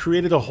E and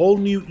created a whole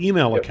new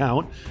email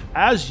account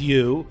as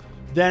you,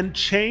 then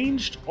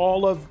changed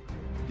all of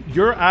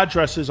your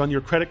addresses on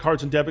your credit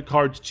cards and debit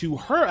cards to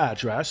her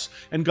address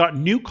and got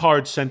new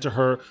cards sent to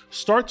her,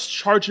 starts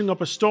charging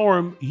up a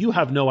storm. You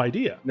have no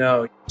idea.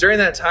 No. During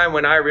that time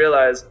when I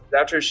realized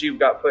after she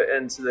got put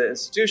into the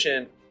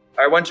institution,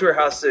 I went to her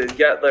house to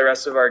get the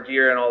rest of our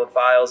gear and all the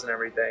files and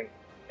everything.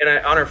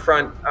 And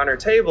on her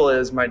table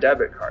is my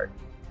debit card,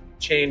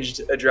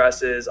 changed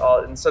addresses, all.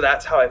 And so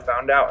that's how I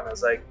found out. And I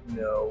was like,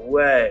 no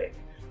way.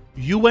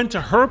 You went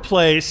to her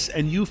place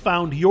and you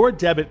found your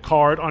debit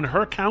card on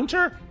her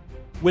counter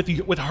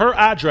with her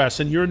address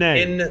and your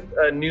name. In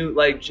a new,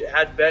 like,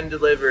 had been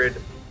delivered.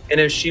 And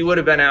if she would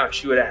have been out,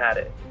 she would have had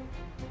it.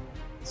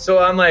 So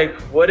I'm like,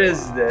 what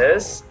is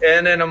this?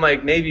 And then I'm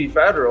like, Navy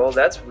Federal,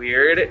 that's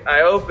weird.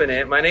 I open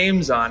it, my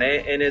name's on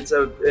it, and it's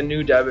a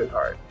new debit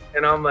card.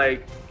 And I'm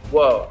like,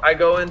 whoa. I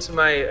go into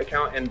my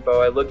account info,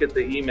 I look at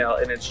the email,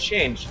 and it's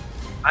changed.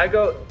 I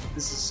go,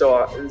 this is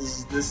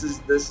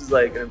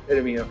like an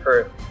epitome of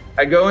her.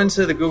 I go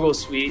into the Google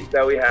Suite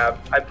that we have,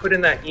 I put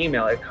in that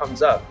email, it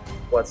comes up.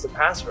 What's the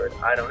password?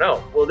 I don't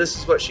know. Well, this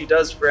is what she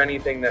does for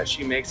anything that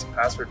she makes a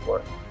password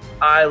for.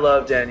 I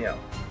love Danielle.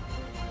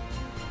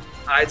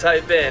 I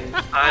type in,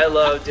 I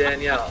love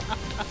Danielle.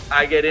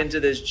 I get into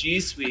this G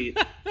Suite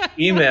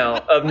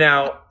email of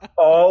now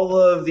all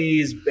of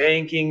these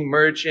banking,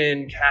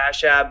 merchant,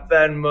 Cash App,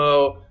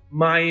 Venmo,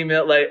 my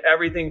email, like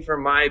everything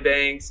from my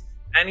banks,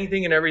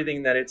 anything and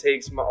everything that it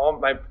takes,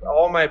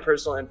 all my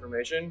personal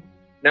information.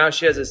 Now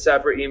she has a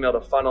separate email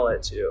to funnel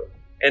it to.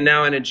 And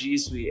now in a G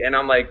Suite. And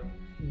I'm like,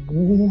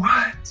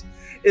 what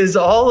is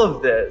all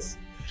of this?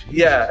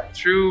 Yeah,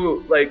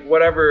 through like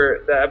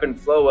whatever the ebb and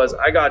flow was,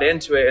 I got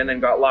into it and then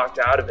got locked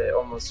out of it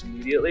almost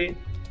immediately.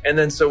 And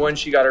then so when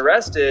she got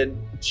arrested,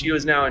 she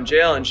was now in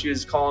jail and she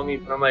was calling me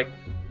and I'm like,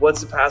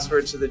 what's the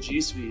password to the G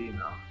Suite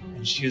email?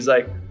 And she was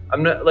like,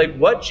 I'm not like,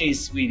 what G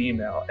Suite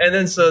email? And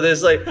then so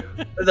there's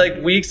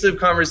like weeks of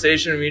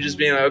conversation of me just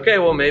being like, okay,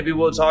 well maybe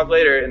we'll talk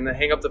later, and then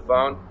hang up the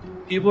phone.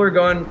 People are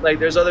going, like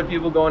there's other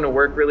people going to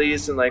work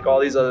release and like all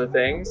these other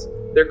things.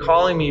 They're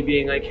calling me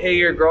being like, hey,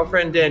 your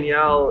girlfriend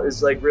Danielle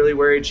is like really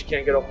worried she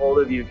can't get a hold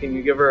of you. Can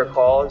you give her a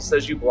call? It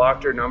says you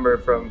blocked her number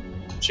from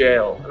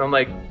jail. And I'm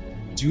like,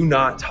 do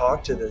not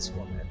talk to this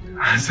woman.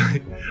 I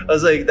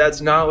was like,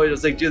 that's not what. I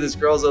was like, dude, this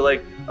girl's a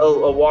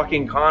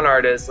walking con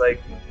artist.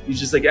 Like, you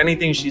just like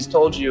anything she's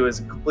told you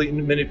is a complete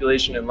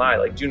manipulation and lie.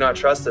 Like, do not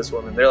trust this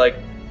woman. They're like,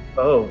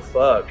 oh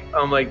fuck.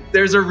 I'm like,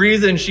 there's a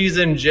reason she's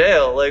in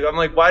jail. Like, I'm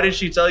like, why did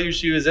she tell you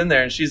she was in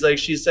there? And she's like,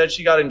 she said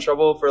she got in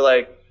trouble for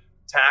like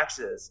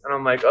taxes. And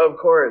I'm like, oh, of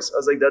course. I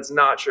was like, that's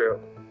not true.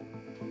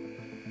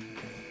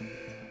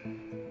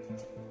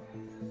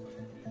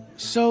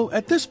 So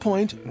at this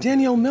point,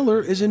 Danielle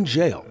Miller is in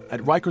jail at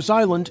Rikers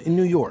Island in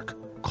New York,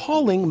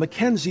 calling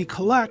Mackenzie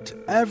Collect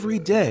every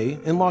day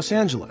in Los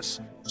Angeles.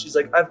 She's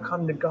like, I've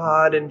come to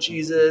God and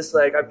Jesus,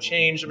 like I've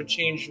changed, I'm a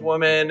changed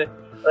woman.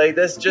 Like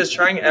this, just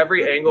trying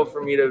every angle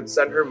for me to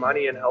send her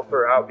money and help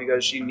her out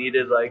because she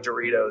needed like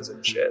Doritos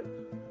and shit.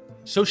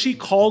 So she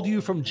called you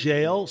from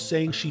jail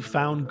saying she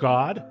found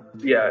God?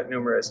 Yeah,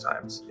 numerous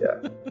times,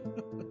 yeah.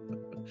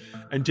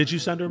 And did you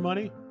send her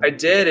money? I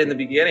did in the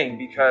beginning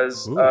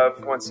because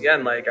of, once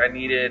again, like I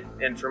needed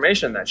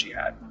information that she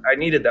had. I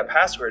needed that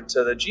password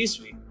to the G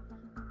Suite.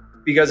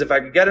 Because if I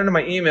could get into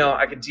my email,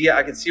 I could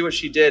see what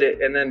she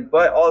did, and then,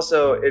 but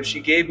also if she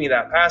gave me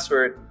that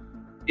password,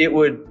 it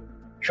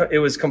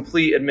was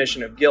complete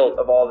admission of guilt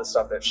of all the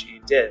stuff that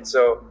she did.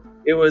 So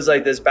it was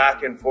like this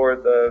back and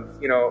forth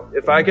of, you know,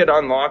 if I could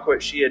unlock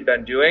what she had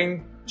been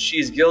doing,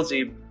 she's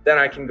guilty, then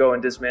I can go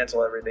and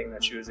dismantle everything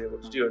that she was able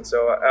to do. And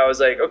so I was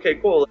like, okay,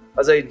 cool. I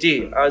was like,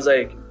 D, I was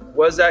like,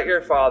 was that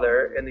your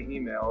father in the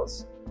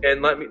emails?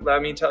 And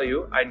let me tell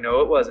you, I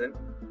know it wasn't,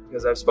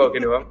 because I've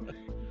spoken to him.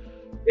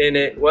 And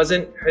it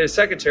wasn't his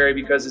secretary,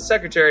 because his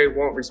secretary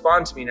won't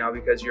respond to me now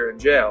because you're in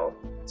jail.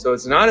 So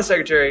it's not a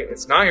secretary,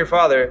 it's not your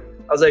father.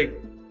 I was like,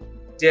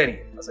 Danny,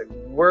 I was like,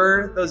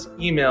 were those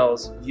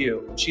emails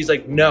you? And she's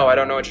like, no, I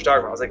don't know what you're talking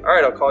about. I was like, all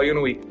right, I'll call you in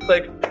a week.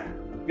 Click.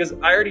 Because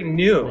I already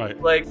knew,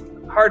 like,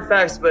 hard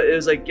facts, but it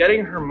was like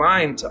getting her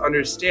mind to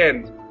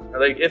understand,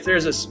 like, if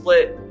there's a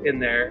split in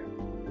there,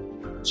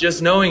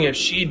 just knowing if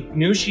she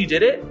knew she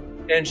did it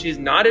and she's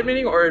not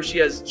admitting, or if she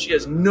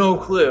has no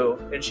clue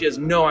and she has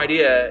no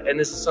idea, and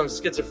this is some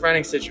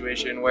schizophrenic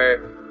situation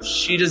where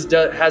she just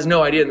has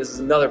no idea and this is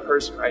another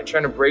person, right?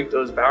 Trying to break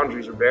those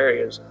boundaries or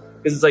barriers.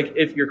 Because it's like,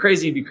 if you're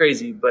crazy, be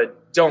crazy,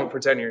 but don't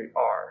pretend you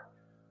are.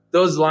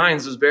 Those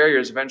lines, those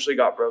barriers eventually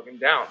got broken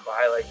down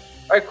by like,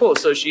 all right, cool.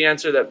 So she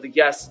answered that,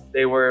 yes,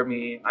 they were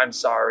me. I'm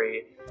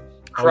sorry.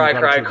 Cry.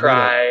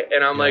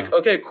 And I'm like,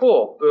 okay,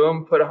 cool.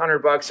 Boom. Put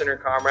 $100 in her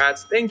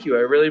comrades. Thank you. I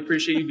really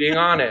appreciate you being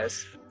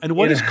honest. And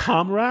what is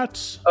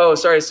comrades? Oh,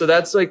 sorry. So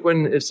that's like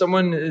if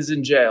someone is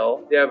in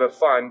jail, they have a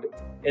fund.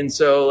 And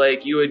so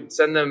like you would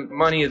send them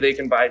money, they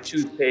can buy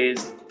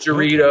toothpaste,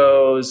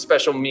 Doritos,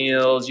 special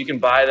meals. You can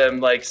buy them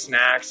like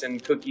snacks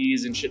and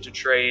cookies and shit to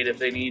trade if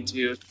they need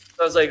to. So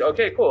I was like,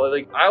 okay, cool.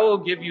 Like I will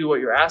give you what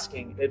you're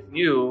asking if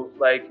you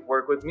like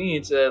work with me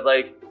to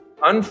like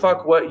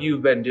unfuck what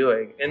you've been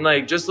doing, and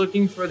like just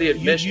looking for the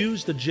admission. You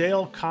use the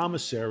jail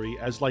commissary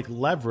as like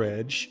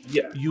leverage.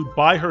 Yeah. You'd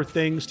buy her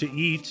things to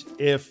eat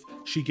if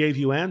she gave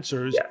you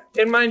answers.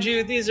 Yeah. And mind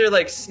you, these are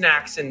like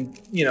snacks and,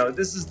 you know,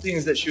 this is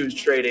things that she was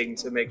trading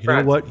to make friends.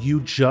 You know what? You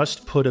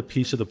just put a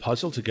piece of the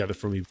puzzle together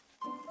for me.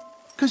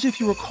 Because if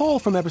you recall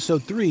from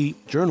episode 3,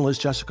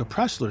 journalist Jessica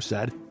Pressler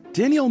said,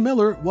 Danielle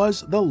Miller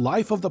was the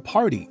life of the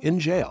party in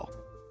jail.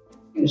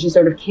 She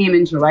sort of came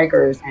into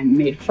Rikers and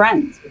made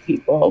friends with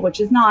people, which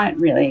is not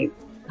really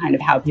kind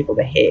of how people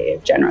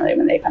behave generally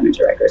when they come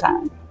into Rikers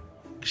Island.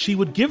 She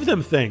would give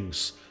them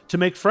things to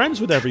make friends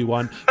with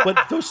everyone, but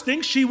those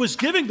things she was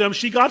giving them,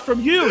 she got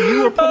from you.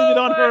 You were putting it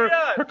on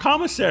her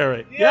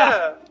commissary.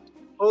 Yeah.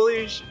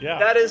 Holy yeah.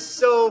 That is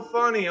so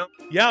funny.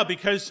 Yeah,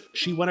 because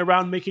she went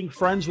around making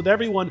friends with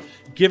everyone,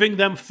 giving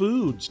them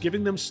foods,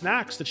 giving them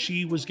snacks that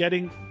she was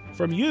getting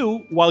from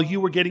you while you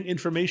were getting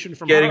information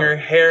from getting her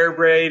hair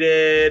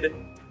braided,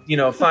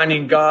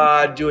 finding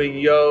God, doing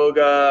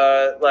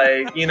yoga,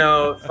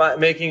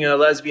 making a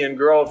lesbian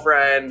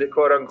girlfriend,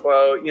 quote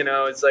unquote.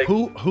 It's like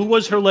who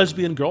was her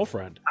lesbian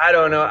girlfriend? I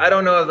don't know. I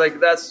don't know if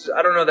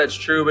that's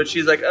true, but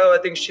she's like, oh,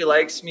 I think she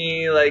likes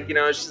me.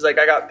 She's like,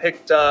 I got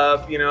picked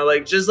up.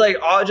 Just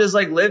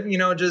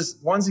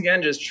once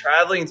again, just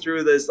traveling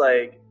through this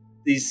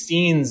these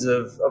scenes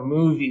of a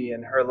movie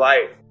in her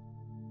life.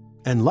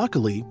 And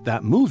luckily,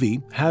 that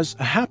movie has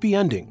a happy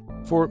ending,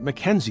 for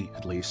Mackenzie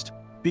at least,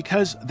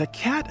 because the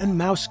cat and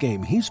mouse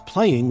game he's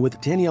playing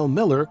with Danielle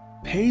Miller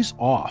pays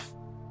off.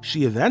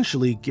 She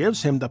eventually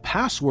gives him the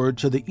password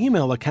to the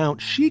email account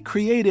she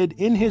created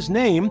in his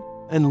name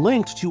and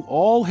linked to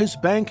all his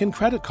bank and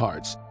credit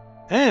cards.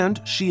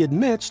 And she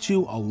admits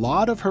to a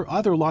lot of her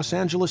other Los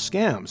Angeles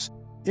scams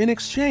in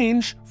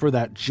exchange for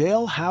that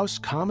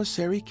jailhouse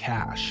commissary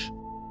cash.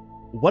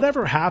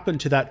 Whatever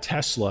happened to that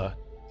Tesla?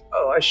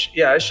 Oh, I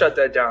shut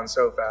that down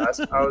so fast.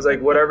 I was like,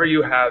 whatever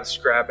you have,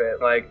 scrap it.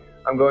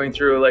 I'm going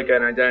through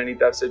an identity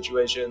theft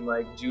situation.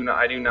 I do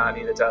not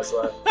need a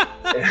Tesla.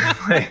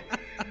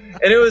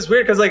 And it was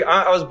weird because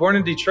I was born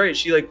in Detroit.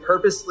 She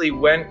purposely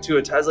went to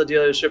a Tesla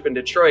dealership in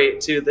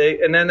Detroit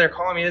and then they're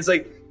calling me. It's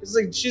like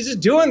she's just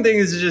doing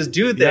things to just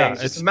do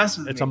things, just to mess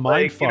with me. It's a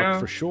mind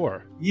fuck for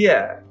sure.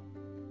 Yeah.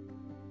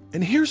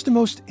 And here's the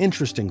most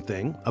interesting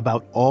thing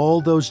about all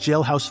those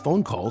jailhouse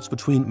phone calls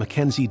between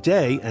Mackenzie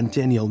Day and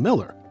Danielle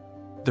Miller.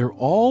 They're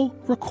all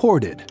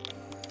recorded.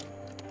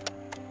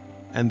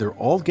 And they're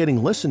all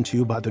getting listened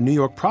to by the New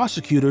York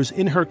prosecutors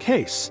in her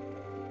case.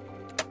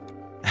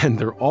 And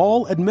they're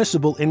all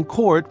admissible in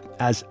court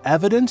as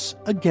evidence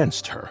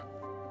against her.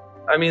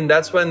 I mean,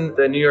 that's when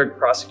the New York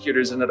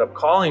prosecutors ended up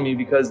calling me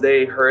because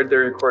they heard the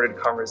recorded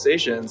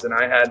conversations. And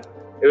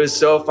it was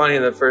so funny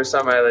the first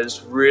time I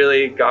just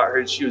really got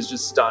her. She was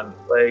just stunned.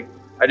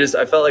 I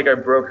felt like I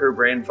broke her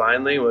brain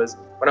finally was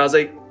when I was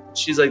like,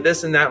 she's like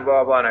this and that,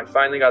 blah, blah. And I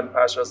finally got the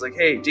password. I was like,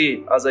 hey,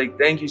 Dee. I was like,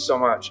 thank you so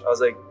much. I was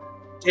like,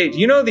 hey, do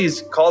you know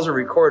these calls are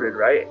recorded,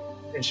 right?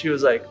 And she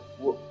was like,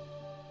 what?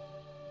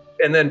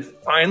 And then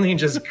finally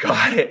just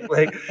got it.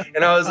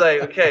 And I was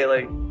like, okay,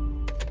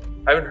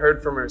 I haven't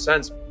heard from her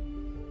since.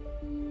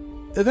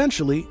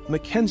 Eventually,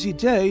 Mackenzie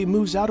Day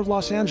moves out of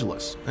Los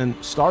Angeles and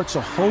starts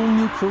a whole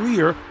new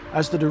career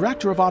as the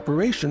director of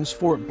operations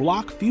for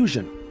Block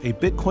Fusion, a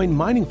Bitcoin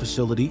mining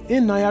facility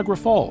in Niagara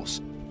Falls.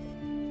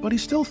 But he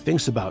still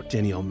thinks about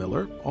Danielle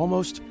Miller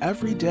almost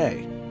every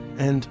day,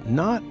 and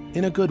not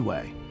in a good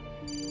way.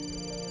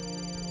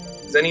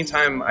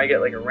 Anytime I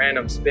get a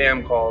random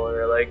spam call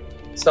or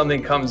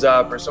something comes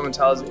up or someone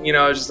tells me,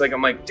 it's just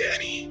I'm like,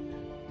 Danny.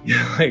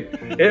 Yeah,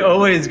 it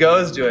always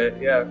goes to it.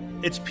 Yeah.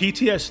 It's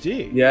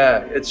PTSD.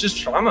 Yeah. It's just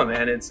trauma,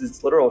 man.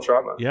 It's literal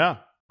trauma. Yeah.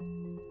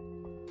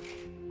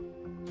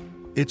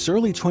 It's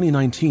early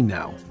 2019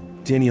 now.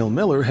 Danielle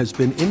Miller has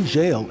been in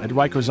jail at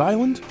Rikers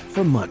Island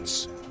for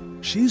months.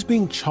 She's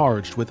being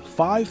charged with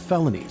 5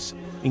 felonies,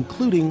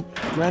 including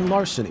grand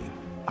larceny,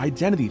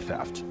 identity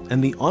theft,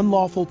 and the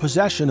unlawful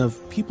possession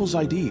of people's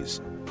IDs.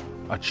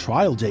 A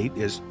trial date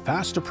is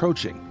fast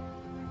approaching.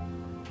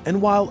 And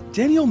while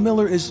Danielle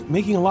Miller is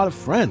making a lot of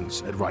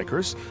friends at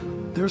Rikers,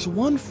 there's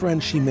one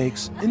friend she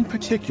makes in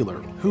particular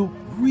who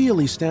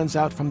really stands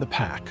out from the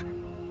pack.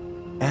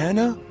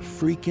 Anna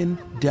freaking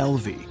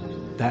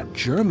Delvey, that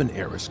German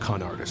heiress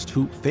con artist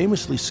who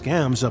famously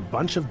scams a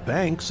bunch of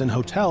banks and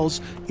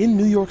hotels in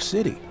New York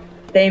City.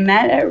 They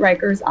met at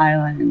Rikers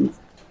Island.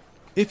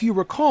 If you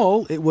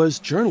recall, it was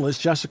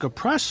journalist Jessica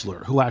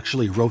Pressler who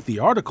actually wrote the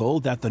article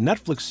that the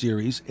Netflix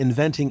series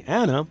Inventing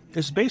Anna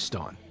is based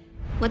on.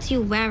 What's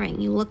you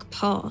wearing? You look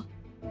poor.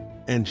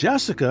 And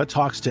Jessica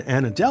talks to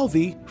Anna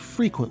Delvey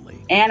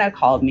frequently. Anna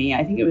called me,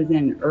 I think it was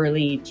in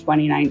early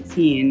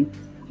 2019,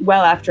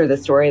 well after the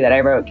story that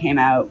I wrote came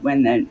out,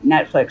 when the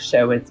Netflix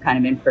show was kind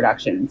of in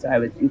production. So I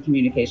was in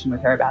communication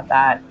with her about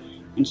that.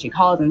 And she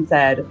called and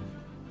said,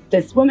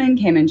 this woman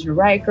came into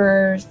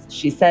Rikers.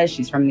 She says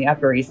she's from the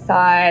Upper East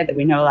Side, that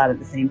we know a lot of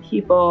the same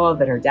people,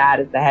 that her dad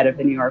is the head of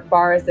the New York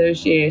Bar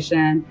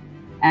Association.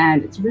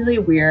 And it's really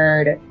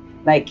weird.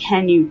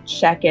 Can you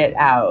check it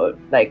out?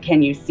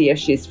 Can you see if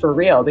she's for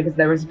real? Because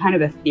there was kind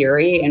of a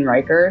theory in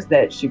Rikers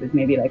that she was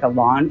maybe a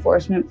law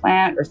enforcement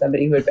plant or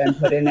somebody who had been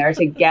put in there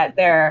to get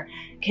their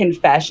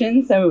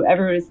confession. So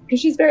everyone's, because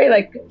she's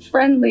very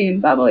friendly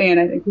and bubbly. And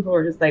I think people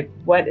were just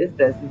what is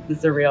this? Is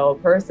this a real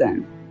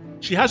person?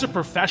 She has a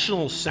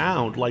professional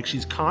sound,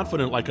 she's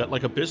confident, like a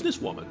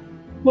businesswoman.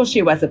 Well,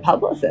 she was a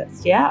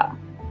publicist, yeah.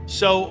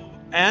 So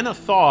Anna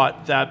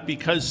thought that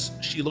because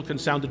she looked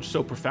and sounded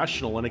so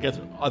professional, and I guess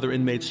other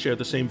inmates share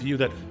the same view,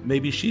 that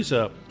maybe she's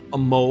a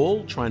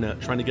mole trying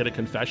to get a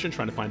confession,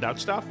 trying to find out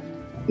stuff.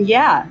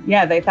 Yeah,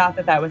 they thought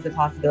that was a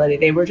possibility.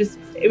 It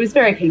was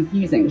very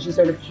confusing. She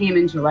sort of came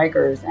into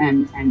Rikers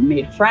and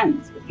made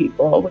friends with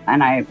people.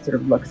 And I sort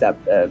of looked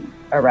up the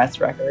arrest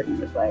record and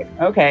was like,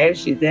 okay,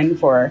 she's in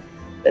for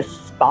the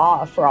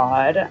spa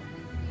fraud.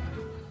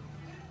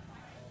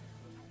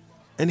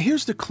 And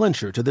here's the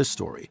clincher to this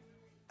story.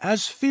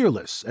 As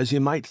fearless as you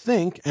might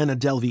think Anna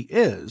Delvey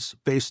is,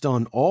 based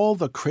on all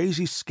the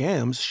crazy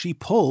scams she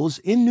pulls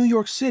in New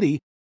York City,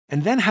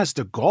 and then has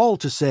the gall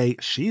to say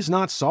she's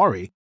not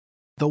sorry,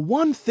 the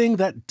one thing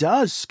that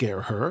does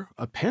scare her,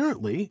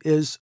 apparently,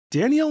 is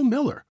Danielle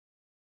Miller.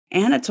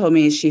 Anna told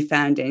me she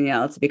found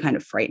Danielle to be kind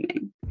of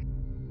frightening.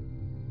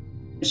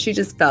 She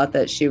just felt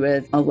that she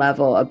was a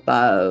level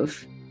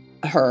above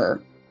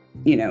her,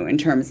 in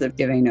terms of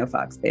giving no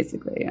fucks,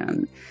 basically.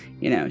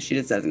 She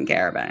just doesn't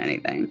care about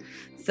anything.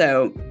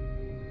 So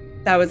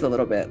that was a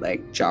little bit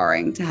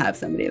jarring to have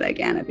somebody like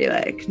Anna be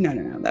like,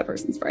 no, that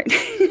person's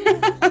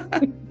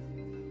frightening.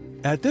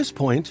 At this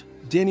point,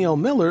 Danielle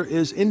Miller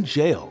is in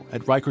jail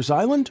at Rikers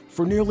Island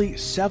for nearly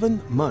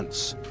 7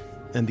 months,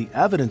 and the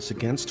evidence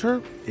against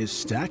her is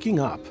stacking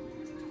up.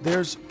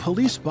 There's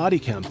police body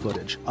cam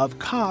footage of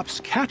cops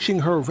catching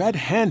her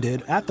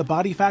red-handed at the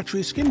Body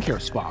Factory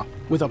skincare spa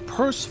with a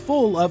purse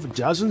full of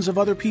dozens of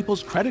other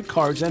people's credit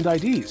cards and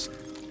IDs.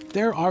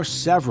 There are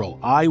several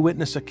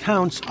eyewitness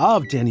accounts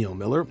of Danielle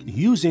Miller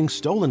using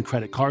stolen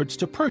credit cards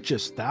to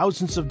purchase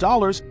thousands of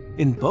dollars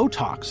in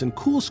Botox and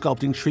cool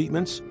sculpting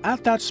treatments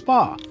at that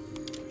spa.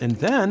 And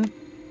then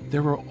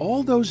there were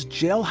all those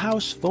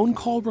jailhouse phone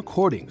call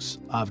recordings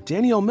of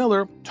Danielle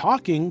Miller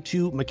talking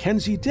to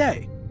Mackenzie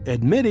Day,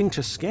 admitting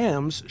to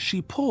scams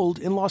she pulled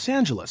in Los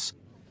Angeles.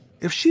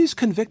 If she's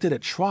convicted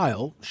at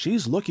trial,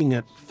 she's looking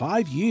at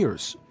 5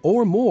 years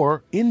or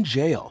more in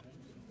jail.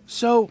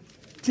 So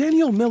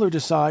Danielle Miller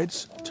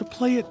decides to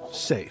play it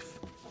safe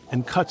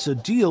and cuts a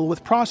deal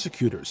with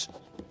prosecutors,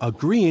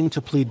 agreeing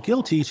to plead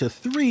guilty to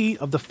 3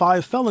 of the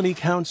 5 felony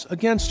counts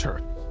against her,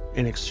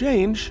 in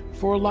exchange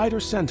for a lighter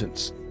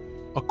sentence.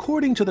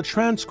 According to the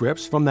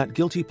transcripts from that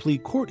guilty plea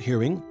court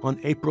hearing on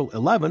April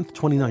 11,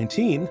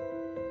 2019,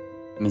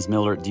 Ms.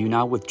 Miller, do you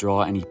now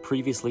withdraw any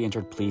previously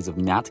entered pleas of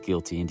not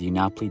guilty, and do you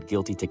now plead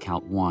guilty to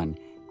count 1,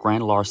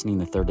 grand larceny in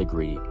the 3rd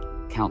degree,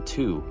 count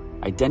 2,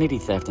 identity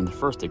theft in the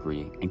 1st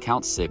degree, and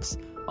count 6,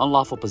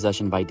 unlawful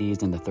possession of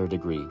IDs in the 3rd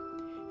degree?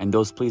 And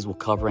those pleas will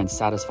cover and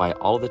satisfy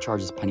all of the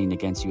charges pending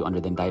against you under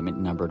the indictment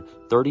numbered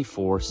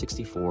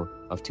 3464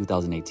 of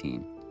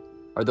 2018.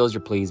 Are those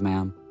your pleas,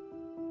 ma'am?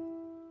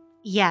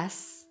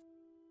 Yes.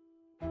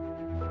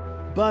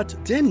 But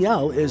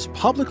Danielle is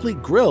publicly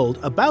grilled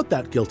about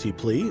that guilty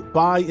plea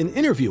by an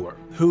interviewer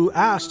who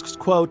asks,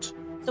 quote,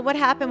 So what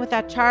happened with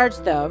that charge,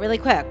 though? Really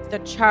quick. The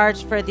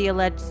charge for the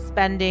alleged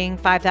spending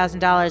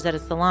 $5,000 at a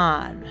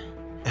salon.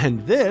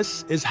 And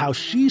this is how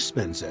she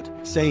spins it,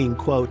 saying,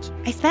 quote,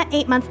 I spent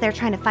 8 months there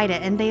trying to fight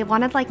it, and they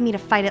wanted me to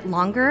fight it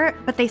longer,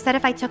 but they said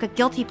if I took a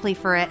guilty plea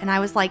for it, and I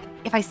was like,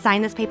 if I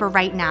sign this paper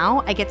right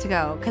now, I get to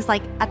go. Because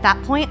at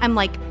that point, I'm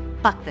like,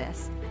 fuck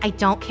this. I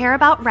don't care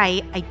about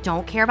right. I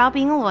don't care about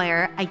being a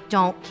lawyer. I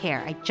don't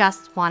care. I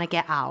just want to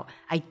get out.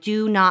 I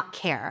do not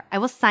care. I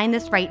will sign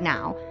this right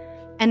now.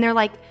 And they're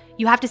like,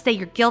 you have to say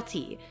you're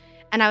guilty.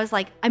 And I was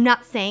like, I'm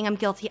not saying I'm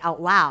guilty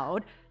out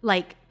loud.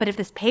 But if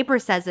this paper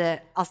says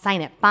it, I'll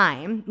sign it.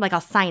 Fine.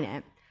 I'll sign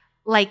it.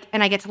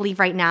 And I get to leave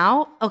right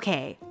now?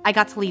 Okay. I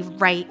got to leave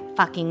right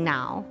fucking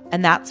now.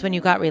 And that's when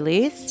you got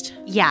released?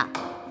 Yeah.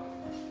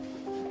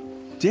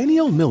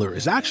 Danielle Miller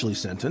is actually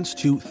sentenced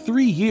to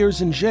 3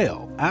 years in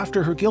jail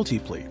after her guilty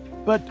plea.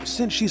 But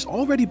since she's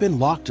already been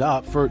locked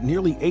up for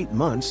nearly 8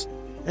 months,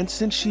 and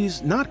since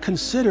she's not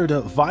considered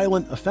a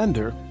violent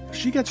offender,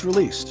 she gets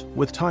released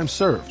with time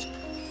served.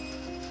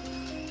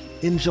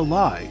 In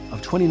July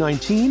of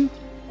 2019,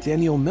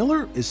 Danielle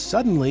Miller is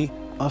suddenly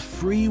a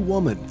free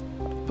woman.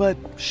 But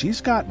she's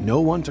got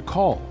no one to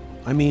call.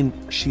 I mean,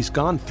 she's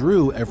gone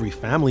through every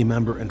family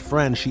member and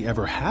friend she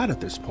ever had at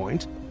this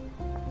point,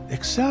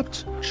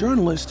 except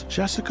journalist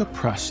Jessica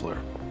Pressler.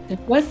 There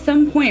was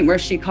some point where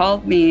she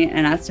called me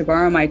and asked to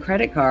borrow my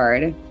credit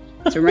card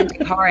to rent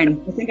a car,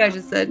 and I think I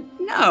just said,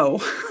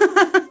 no,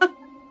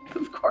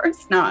 of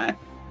course not.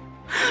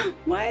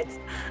 What?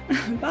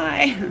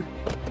 Bye.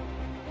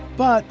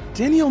 But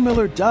Danielle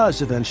Miller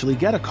does eventually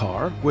get a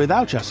car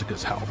without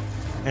Jessica's help,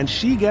 and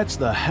she gets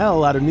the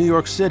hell out of New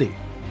York City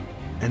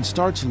and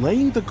starts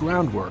laying the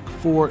groundwork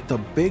for the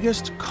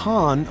biggest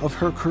con of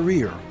her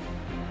career.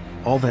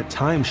 All that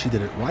time she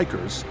did at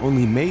Rikers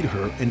only made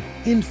her an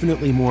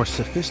infinitely more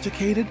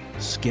sophisticated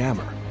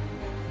scammer.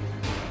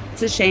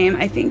 It's a shame.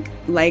 I think,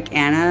 like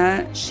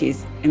Anna,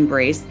 she's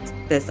embraced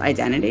this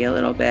identity a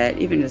little bit,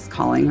 even just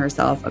calling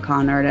herself a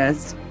con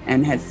artist,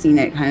 and has seen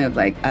it kind of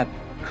like a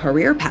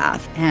career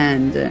path,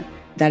 and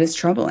that is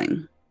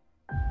troubling.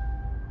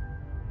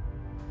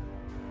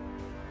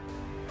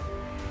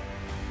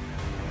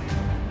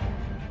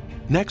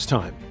 Next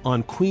time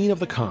on Queen of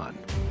the Con.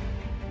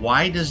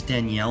 Why does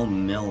Danielle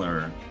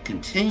Miller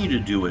continue to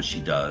do what she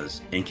does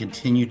and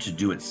continue to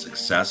do it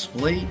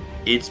successfully?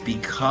 It's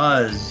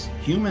because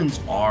humans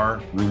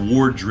are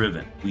reward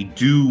driven. We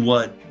do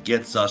what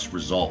gets us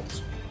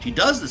results. She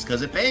does this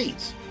because it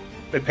pays.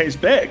 It pays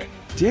big.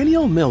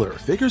 Danielle Miller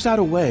figures out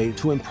a way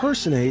to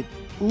impersonate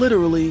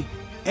literally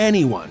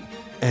anyone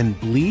and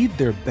bleed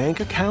their bank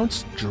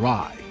accounts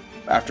dry.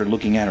 After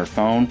looking at her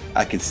phone,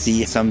 I could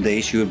see some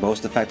days she would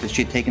boast the fact that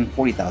she had taken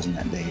 $40,000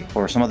 that day,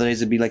 or some other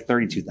days it'd be like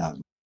 $32,000.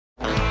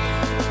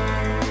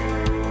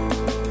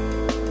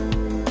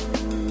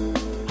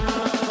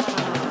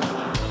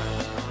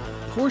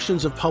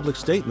 Portions of public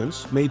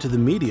statements made to the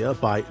media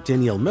by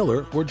Danielle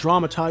Miller were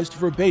dramatized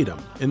verbatim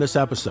in this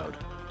episode,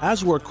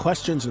 as were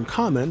questions and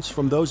comments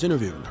from those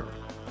interviewing her.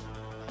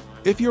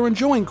 If you're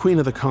enjoying Queen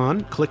of the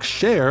Con, click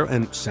share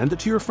and send it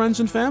to your friends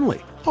and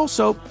family.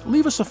 Also,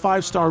 leave us a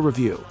 5-star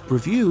review.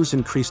 Reviews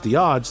increase the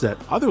odds that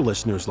other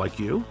listeners like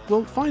you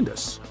will find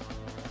us.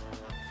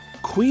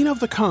 Queen of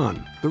the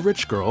Con, The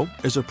Rich Girl,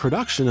 is a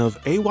production of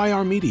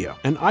AYR Media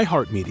and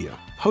iHeartMedia,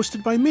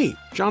 hosted by me,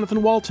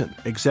 Jonathan Walton.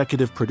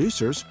 Executive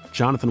producers,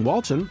 Jonathan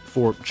Walton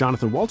for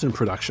Jonathan Walton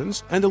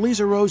Productions and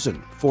Eliza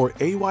Rosen for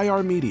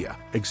AYR Media.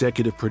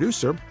 Executive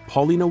producer,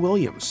 Paulina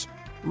Williams.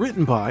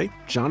 Written by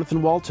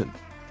Jonathan Walton.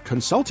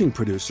 Consulting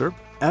producer,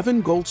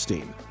 Evan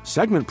Goldstein.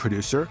 Segment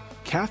producer,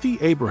 Kathy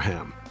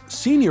Abraham.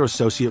 Senior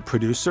associate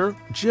producer,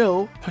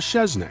 Jill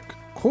Pashesnik.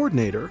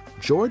 Coordinator,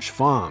 George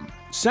Pham.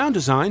 Sound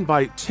design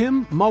by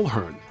Tim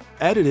Mulhern.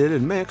 Edited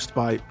and mixed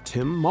by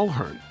Tim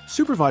Mulhern.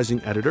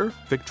 Supervising editor,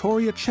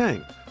 Victoria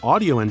Cheng.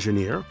 Audio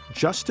engineer,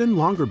 Justin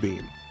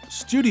Longerbeam.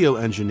 Studio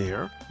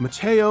engineer,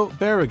 Matteo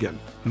Berrigan.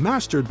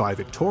 Mastered by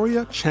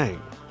Victoria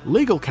Cheng.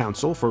 Legal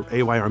counsel for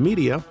AYR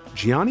Media,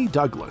 Gianni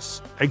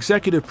Douglas.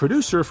 Executive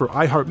producer for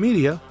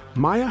iHeartMedia,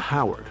 Maya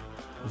Howard.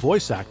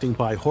 Voice acting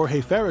by Jorge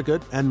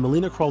Farragut and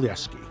Melina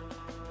Krolewski.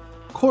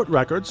 Court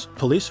records,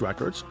 police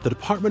records, the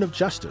Department of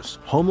Justice,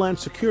 Homeland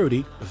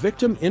Security,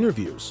 victim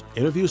interviews,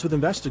 interviews with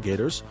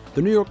investigators,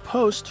 the New York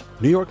Post,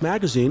 New York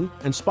Magazine,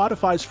 and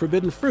Spotify's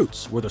Forbidden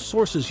Fruits were the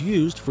sources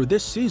used for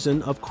this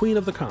season of Queen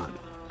of the Con.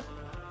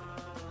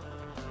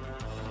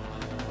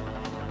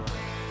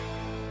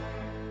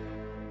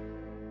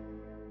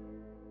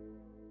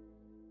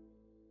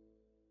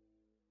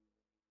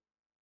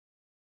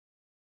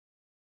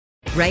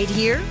 Right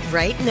here,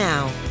 right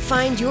now.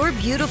 Find your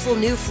beautiful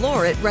new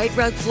floor at Right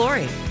Rug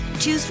Flooring.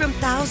 Choose from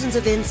thousands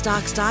of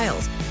in-stock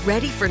styles,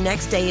 ready for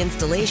next day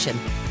installation,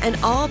 and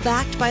all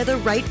backed by the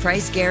right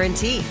price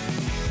guarantee.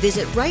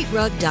 Visit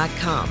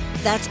rightrug.com.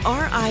 That's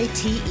RITERUG.com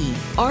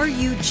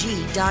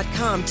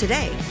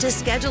today to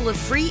schedule a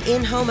free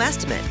in-home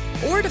estimate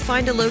or to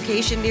find a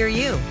location near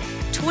you.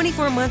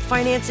 24-month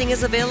financing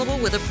is available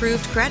with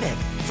approved credit.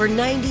 For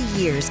 90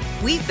 years,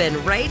 we've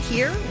been right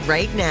here,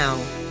 right now.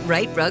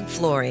 Right Rug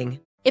Flooring.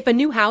 If a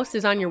new house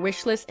is on your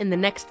wish list in the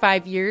next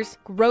 5 years,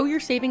 grow your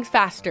savings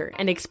faster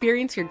and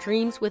experience your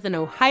dreams with an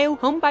Ohio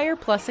Homebuyer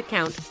Plus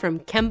account from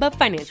Kemba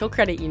Financial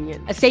Credit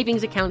Union. A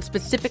savings account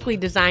specifically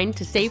designed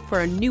to save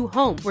for a new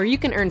home where you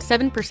can earn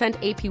 7%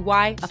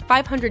 APY,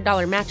 a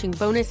 $500 matching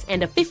bonus,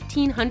 and a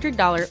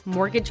 $1,500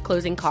 mortgage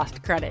closing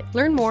cost credit.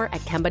 Learn more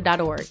at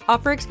Kemba.org.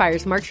 Offer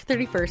expires March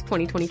 31st,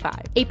 2025.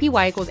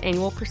 APY equals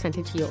annual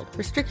percentage yield.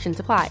 Restrictions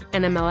apply.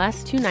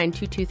 NMLS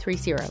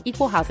 292230.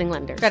 Equal housing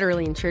lender.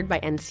 Federally insured by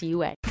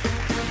NCUA.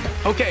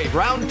 Okay,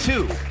 round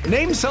two.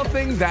 Name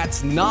something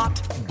that's not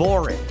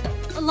boring.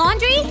 A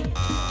laundry?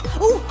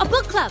 Ooh, a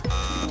book club.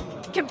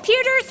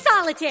 Computer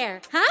solitaire,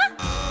 huh?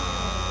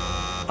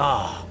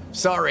 Ah, oh,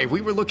 sorry,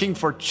 we were looking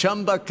for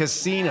Chumba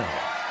Casino.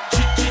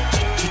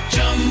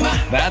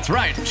 That's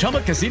right,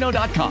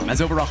 ChumbaCasino.com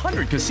has over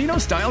 100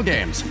 casino-style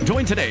games.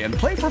 Join today and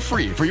play for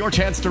free for your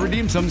chance to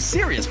redeem some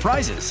serious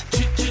prizes.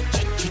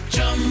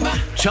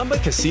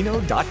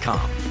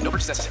 ChumbaCasino.com. No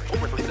purchase necessary.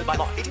 Void where prohibited by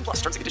law. 18+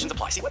 terms and conditions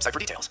apply. See website for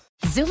details.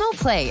 Xumo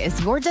Play is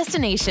your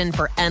destination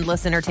for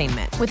endless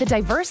entertainment. With a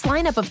diverse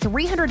lineup of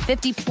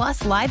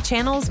 350+ live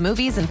channels,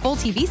 movies, and full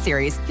TV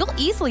series, you'll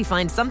easily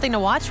find something to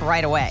watch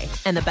right away.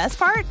 And the best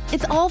part?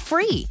 It's all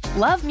free.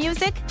 Love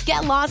music?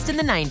 Get lost in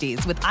the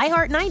 90s with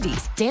iHeart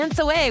 90s. Dance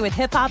away with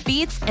hip-hop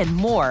beats and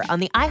more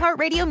on the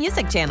iHeartRadio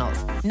music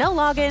channels. No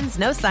logins,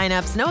 no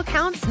signups, no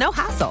accounts, no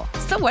hassle.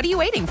 So what are you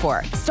waiting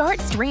for?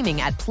 Start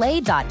streaming at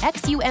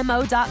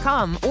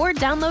play.xumo.com or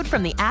download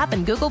from the app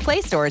and Google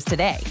Play stores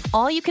today.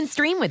 All you can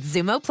stream with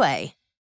Xumo Play.